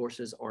backup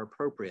courses are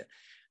appropriate?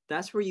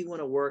 That's where you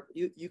want to work.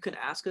 You can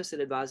ask us at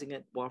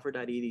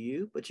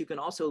advising@wofford.edu, but you can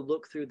also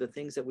look through the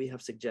things that we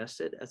have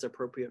suggested as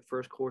appropriate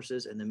first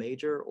courses in the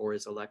major or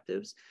as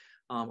electives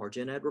or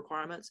gen ed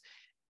requirements.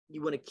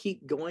 You want to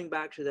keep going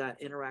back to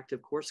that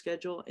interactive course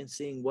schedule and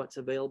seeing what's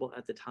available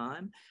at the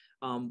time.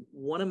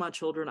 One of my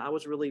children, I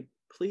was really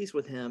pleased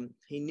with him.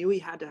 He knew he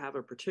had to have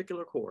a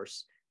particular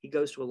course. He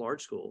goes to a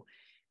large school,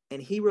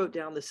 and he wrote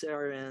down the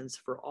CRNs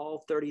for all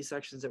 30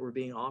 sections that were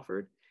being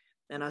offered.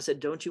 And I said,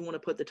 don't you want to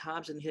put the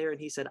times in here? And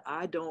he said,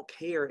 I don't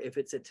care if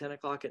it's at 10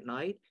 o'clock at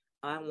night.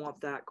 I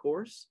want that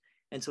course.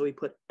 And so he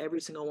put every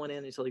single one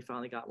in until he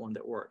finally got one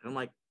that worked. I'm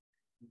like,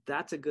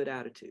 that's a good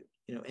attitude,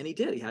 and he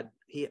did.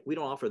 We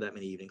don't offer that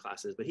many evening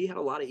classes, but he had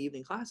a lot of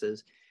evening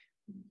classes,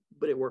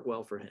 but it worked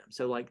well for him.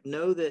 So like,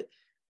 know that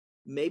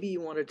maybe you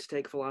wanted to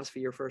take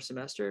philosophy your first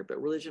semester,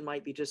 but religion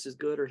might be just as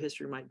good, or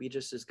history might be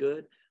just as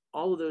good.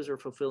 All of those are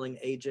fulfilling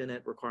a gen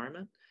ed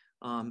requirement.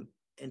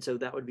 And so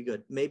that would be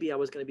good. Maybe I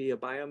was going to be a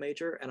bio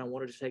major and I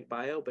wanted to take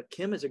bio, but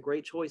chem is a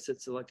great choice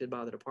that's selected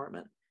by the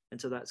department.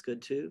 And so that's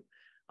good too.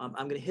 I'm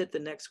going to hit the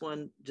next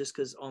one just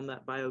because on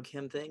that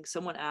biochem thing,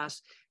 someone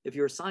asked, if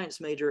you're a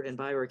science major in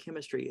bio or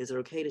chemistry, is it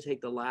okay to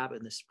take the lab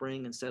in the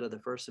spring instead of the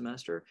first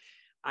semester?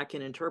 I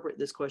can interpret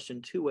this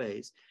question 2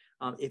 ways.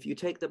 If you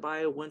take the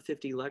Bio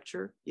 150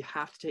 lecture, you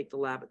have to take the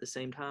lab at the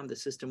same time. The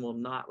system will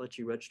not let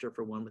you register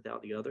for one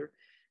without the other.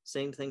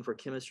 Same thing for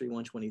Chemistry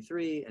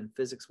 123 and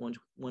Physics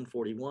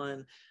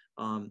 141.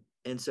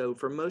 And so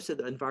for most of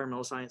the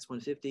Environmental Science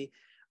 150,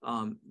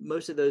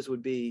 most of those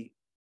would be,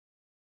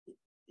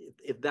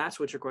 if that's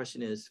what your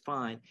question is,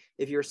 fine.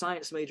 If you're a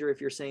science major, if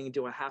you're saying,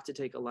 do I have to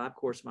take a lab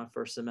course my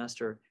first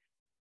semester?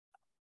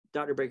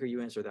 Dr. Baker,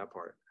 you answer that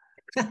part.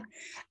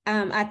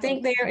 I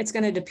think there it's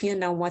going to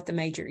depend on what the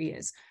major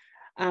is.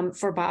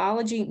 For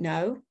biology,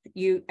 no.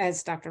 You,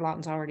 as Dr.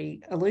 Lawton's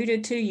already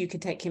alluded to, you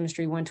could take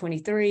Chemistry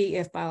 123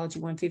 if Biology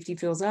 150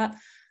 fills up.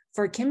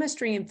 For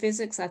chemistry and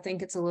physics, I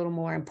think it's a little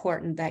more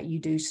important that you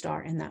do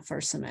start in that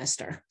first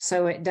semester.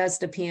 So it does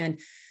depend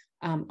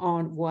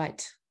on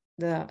what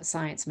the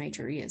science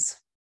major is.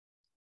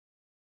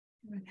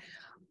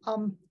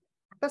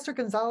 Professor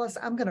Gonzalez,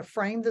 I'm going to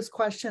frame this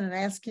question and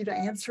ask you to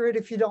answer it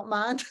if you don't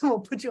mind.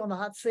 We'll put you on the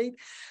hot seat.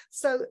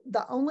 So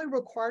the only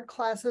required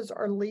classes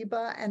are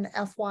LIBA and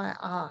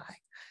FYI.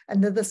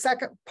 And then the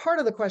second part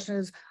of the question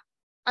is,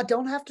 I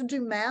don't have to do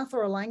math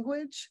or a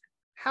language.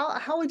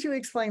 How would you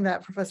explain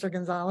that, Professor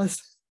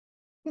Gonzalez?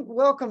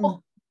 Welcome.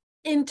 Well,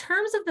 in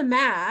terms of the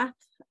math,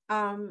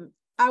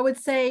 I would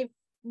say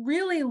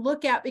really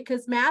look at,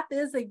 because math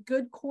is a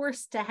good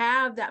course to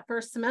have that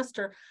first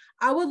semester.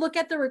 I would look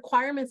at the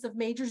requirements of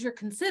majors you're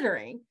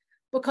considering,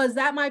 because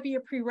that might be a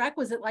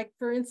prerequisite. Like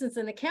for instance,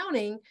 in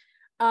accounting,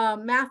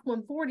 Math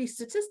 140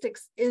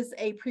 statistics is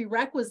a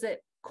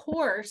prerequisite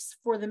course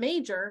for the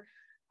major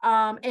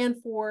and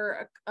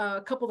for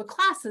a couple of the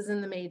classes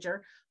in the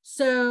major.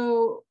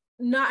 So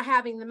not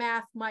having the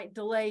math might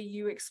delay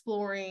you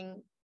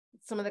exploring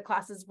some of the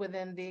classes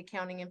within the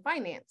accounting and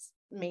finance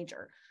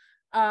major.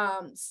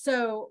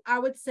 So I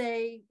would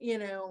say,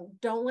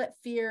 don't let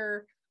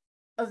fear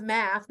of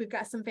math. We've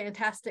got some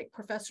fantastic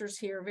professors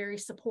here, very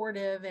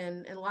supportive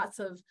and lots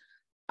of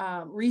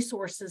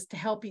resources to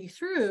help you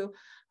through.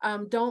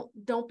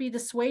 Don't be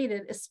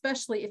dissuaded,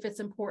 especially if it's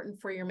important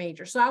for your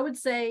major. So I would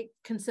say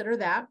consider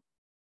that.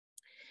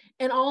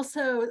 And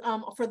also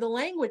for the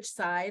language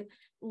side,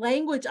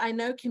 language I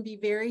know can be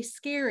very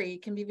scary,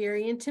 can be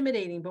very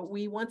intimidating, but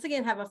we once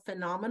again have a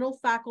phenomenal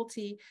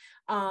faculty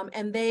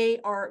and they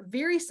are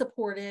very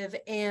supportive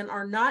and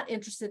are not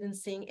interested in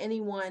seeing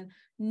anyone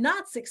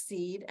not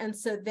succeed. And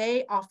so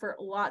they offer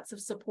lots of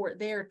support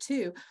there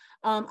too.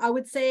 I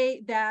would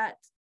say that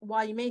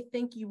while you may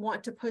think you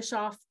want to push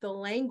off the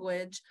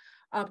language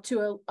up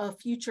to a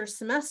future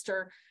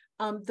semester,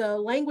 the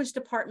language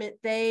department,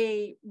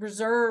 they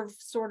reserve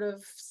sort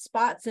of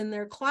spots in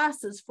their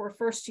classes for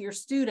first year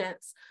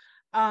students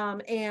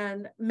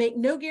and make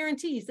no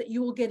guarantees that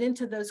you will get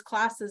into those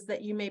classes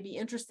that you may be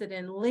interested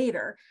in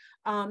later.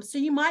 So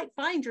you might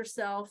find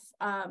yourself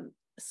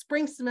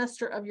spring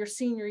semester of your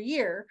senior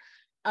year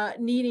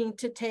needing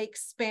to take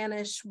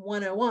Spanish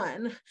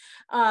 101.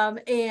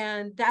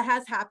 And that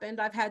has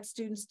happened. I've had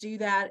students do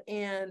that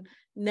and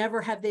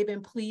never have they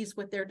been pleased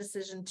with their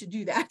decision to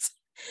do that.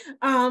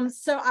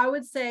 So I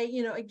would say,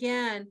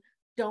 again,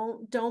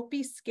 don't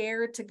be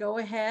scared to go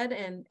ahead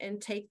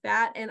and take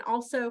that. And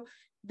also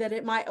that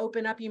it might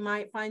open up, you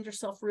might find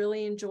yourself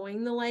really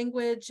enjoying the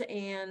language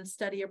and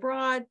study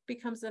abroad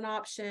becomes an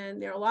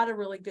option. There are a lot of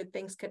really good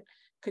things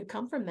could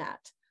come from that.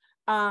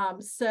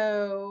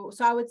 So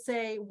I would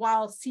say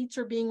while seats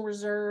are being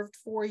reserved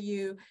for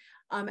you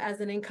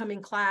as an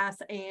incoming class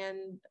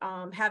and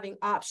having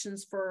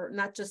options for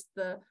not just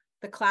the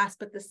class,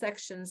 but the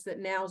sections, that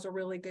now is a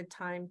really good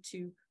time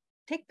to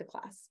take the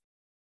class.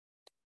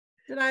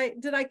 Did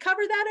I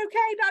cover that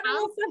okay, Dr.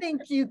 Wilson? I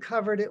think you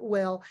covered it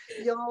well.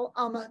 Y'all,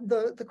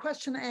 the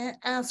question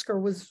asker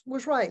was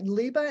right.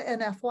 LIBA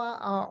and FYI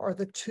are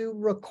the two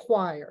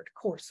required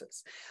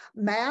courses.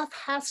 Math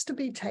has to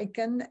be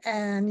taken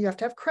and you have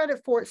to have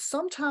credit for it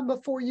sometime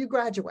before you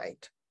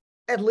graduate,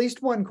 at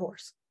least one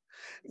course.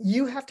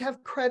 You have to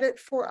have credit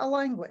for a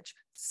language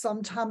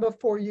sometime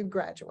before you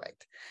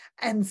graduate.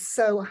 And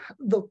so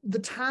the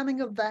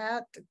timing of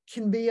that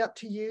can be up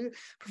to you.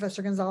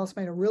 Professor Gonzalez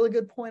made a really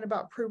good point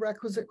about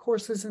prerequisite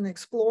courses and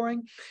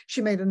exploring.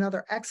 She made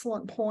another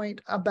excellent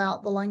point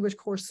about the language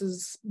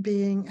courses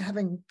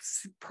having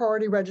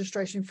priority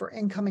registration for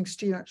incoming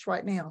students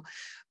right now.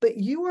 But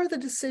you are the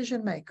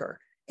decision maker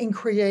in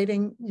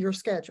creating your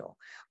schedule.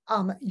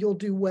 You'll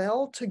do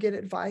well to get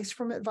advice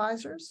from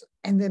advisors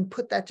and then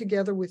put that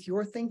together with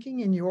your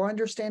thinking and your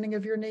understanding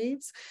of your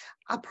needs.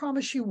 I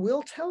promise you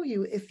we'll tell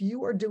you if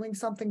you are doing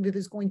something that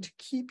is going to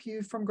keep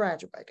you from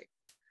graduating.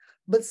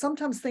 But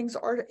sometimes things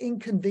are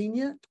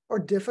inconvenient or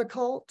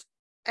difficult,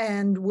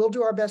 and we'll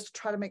do our best to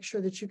try to make sure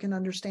that you can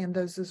understand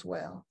those as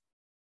well.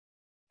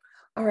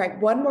 All right,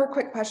 one more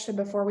quick question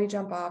before we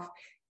jump off.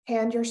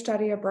 Can your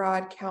study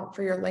abroad count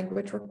for your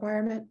language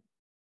requirement?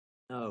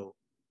 No.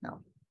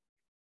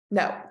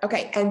 No.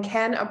 Okay. And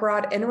can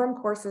abroad interim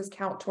courses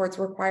count towards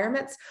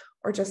requirements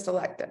or just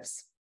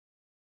electives?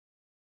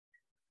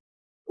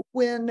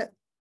 When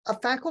a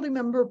faculty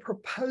member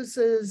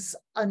proposes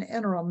an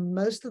interim,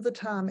 most of the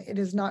time it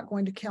is not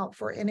going to count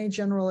for any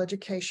general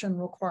education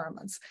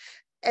requirements.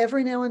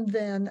 Every now and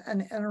then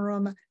an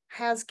interim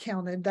has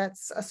counted.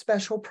 That's a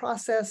special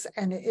process,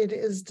 and it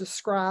is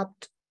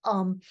described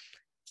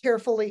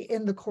carefully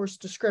in the course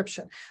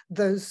description.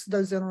 Those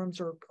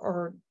interims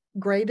are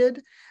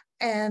graded,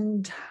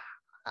 and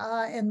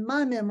in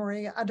my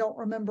memory, I don't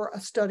remember a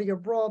study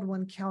abroad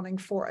one counting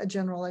for a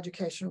general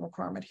education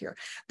requirement here.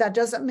 That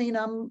doesn't mean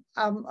I'm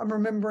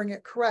remembering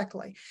it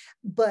correctly,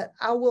 but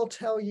I will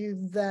tell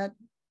you that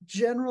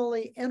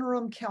generally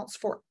interim counts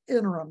for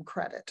interim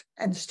credit,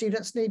 and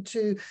students need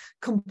to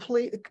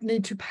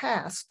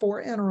pass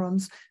 4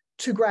 interims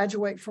to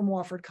graduate from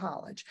Wofford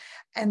College.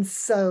 And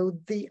so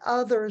the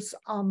others,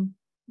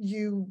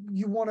 you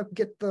want to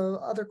get the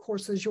other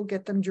courses, you'll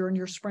get them during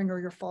your spring or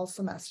your fall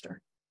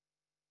semester.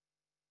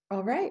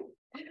 All right.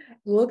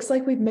 Looks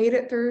like we've made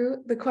it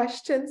through the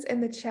questions in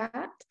the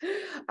chat.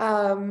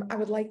 I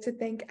would like to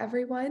thank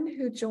everyone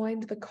who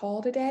joined the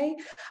call today.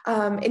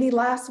 Any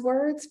last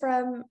words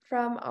from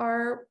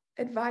our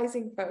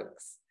advising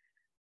folks?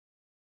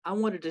 I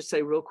wanted to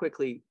say real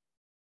quickly,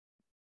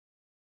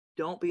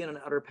 don't be in an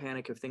utter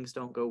panic if things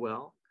don't go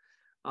well.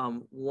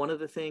 One of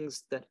the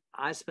things that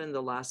I spend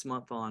the last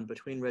month on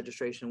between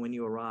registration and when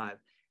you arrive,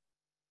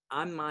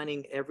 I'm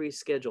mining every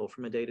schedule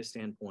from a data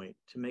standpoint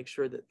to make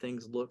sure that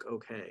things look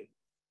okay.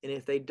 And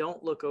if they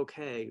don't look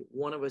okay,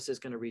 one of us is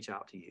going to reach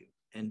out to you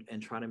and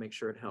try to make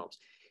sure it helps.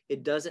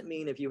 It doesn't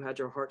mean if you had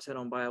your heart set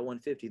on Bio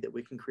 150 that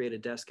we can create a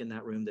desk in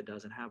that room that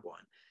doesn't have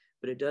one.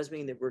 But it does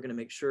mean that we're going to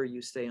make sure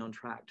you stay on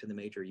track to the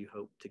major you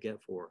hope to get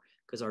for,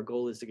 because our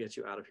goal is to get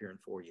you out of here in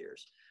 4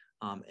 years.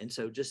 And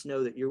so just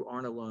know that you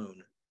aren't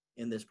alone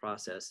in this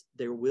process.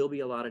 There will be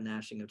a lot of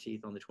gnashing of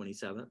teeth on the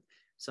 27th.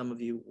 Some of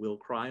you will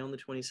cry on the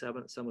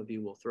 27th. Some of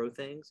you will throw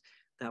things.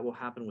 That will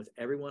happen with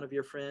every one of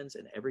your friends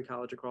and every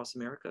college across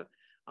America.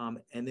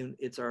 And then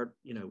it's our,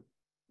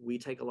 we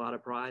take a lot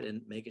of pride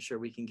in making sure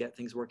we can get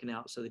things working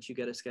out so that you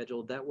get a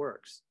schedule that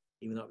works,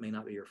 even though it may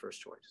not be your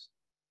first choice.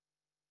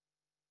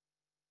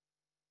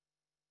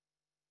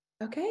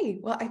 Okay,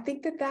 well, I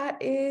think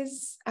that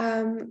is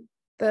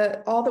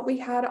all that we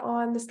had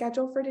on the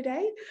schedule for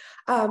today.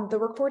 The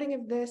recording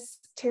of this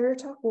Terrier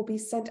Talk will be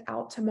sent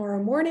out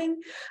tomorrow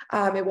morning.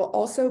 It will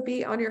also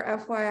be on your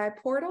FYI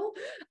portal.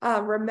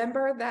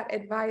 Remember that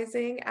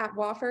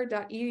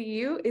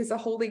advising@wofford.edu is a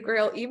holy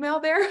grail email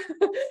there,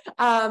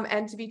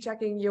 and to be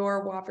checking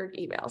your Wofford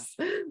emails.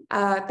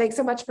 Thanks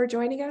so much for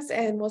joining us,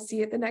 and we'll see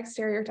you at the next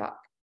Terrier Talk.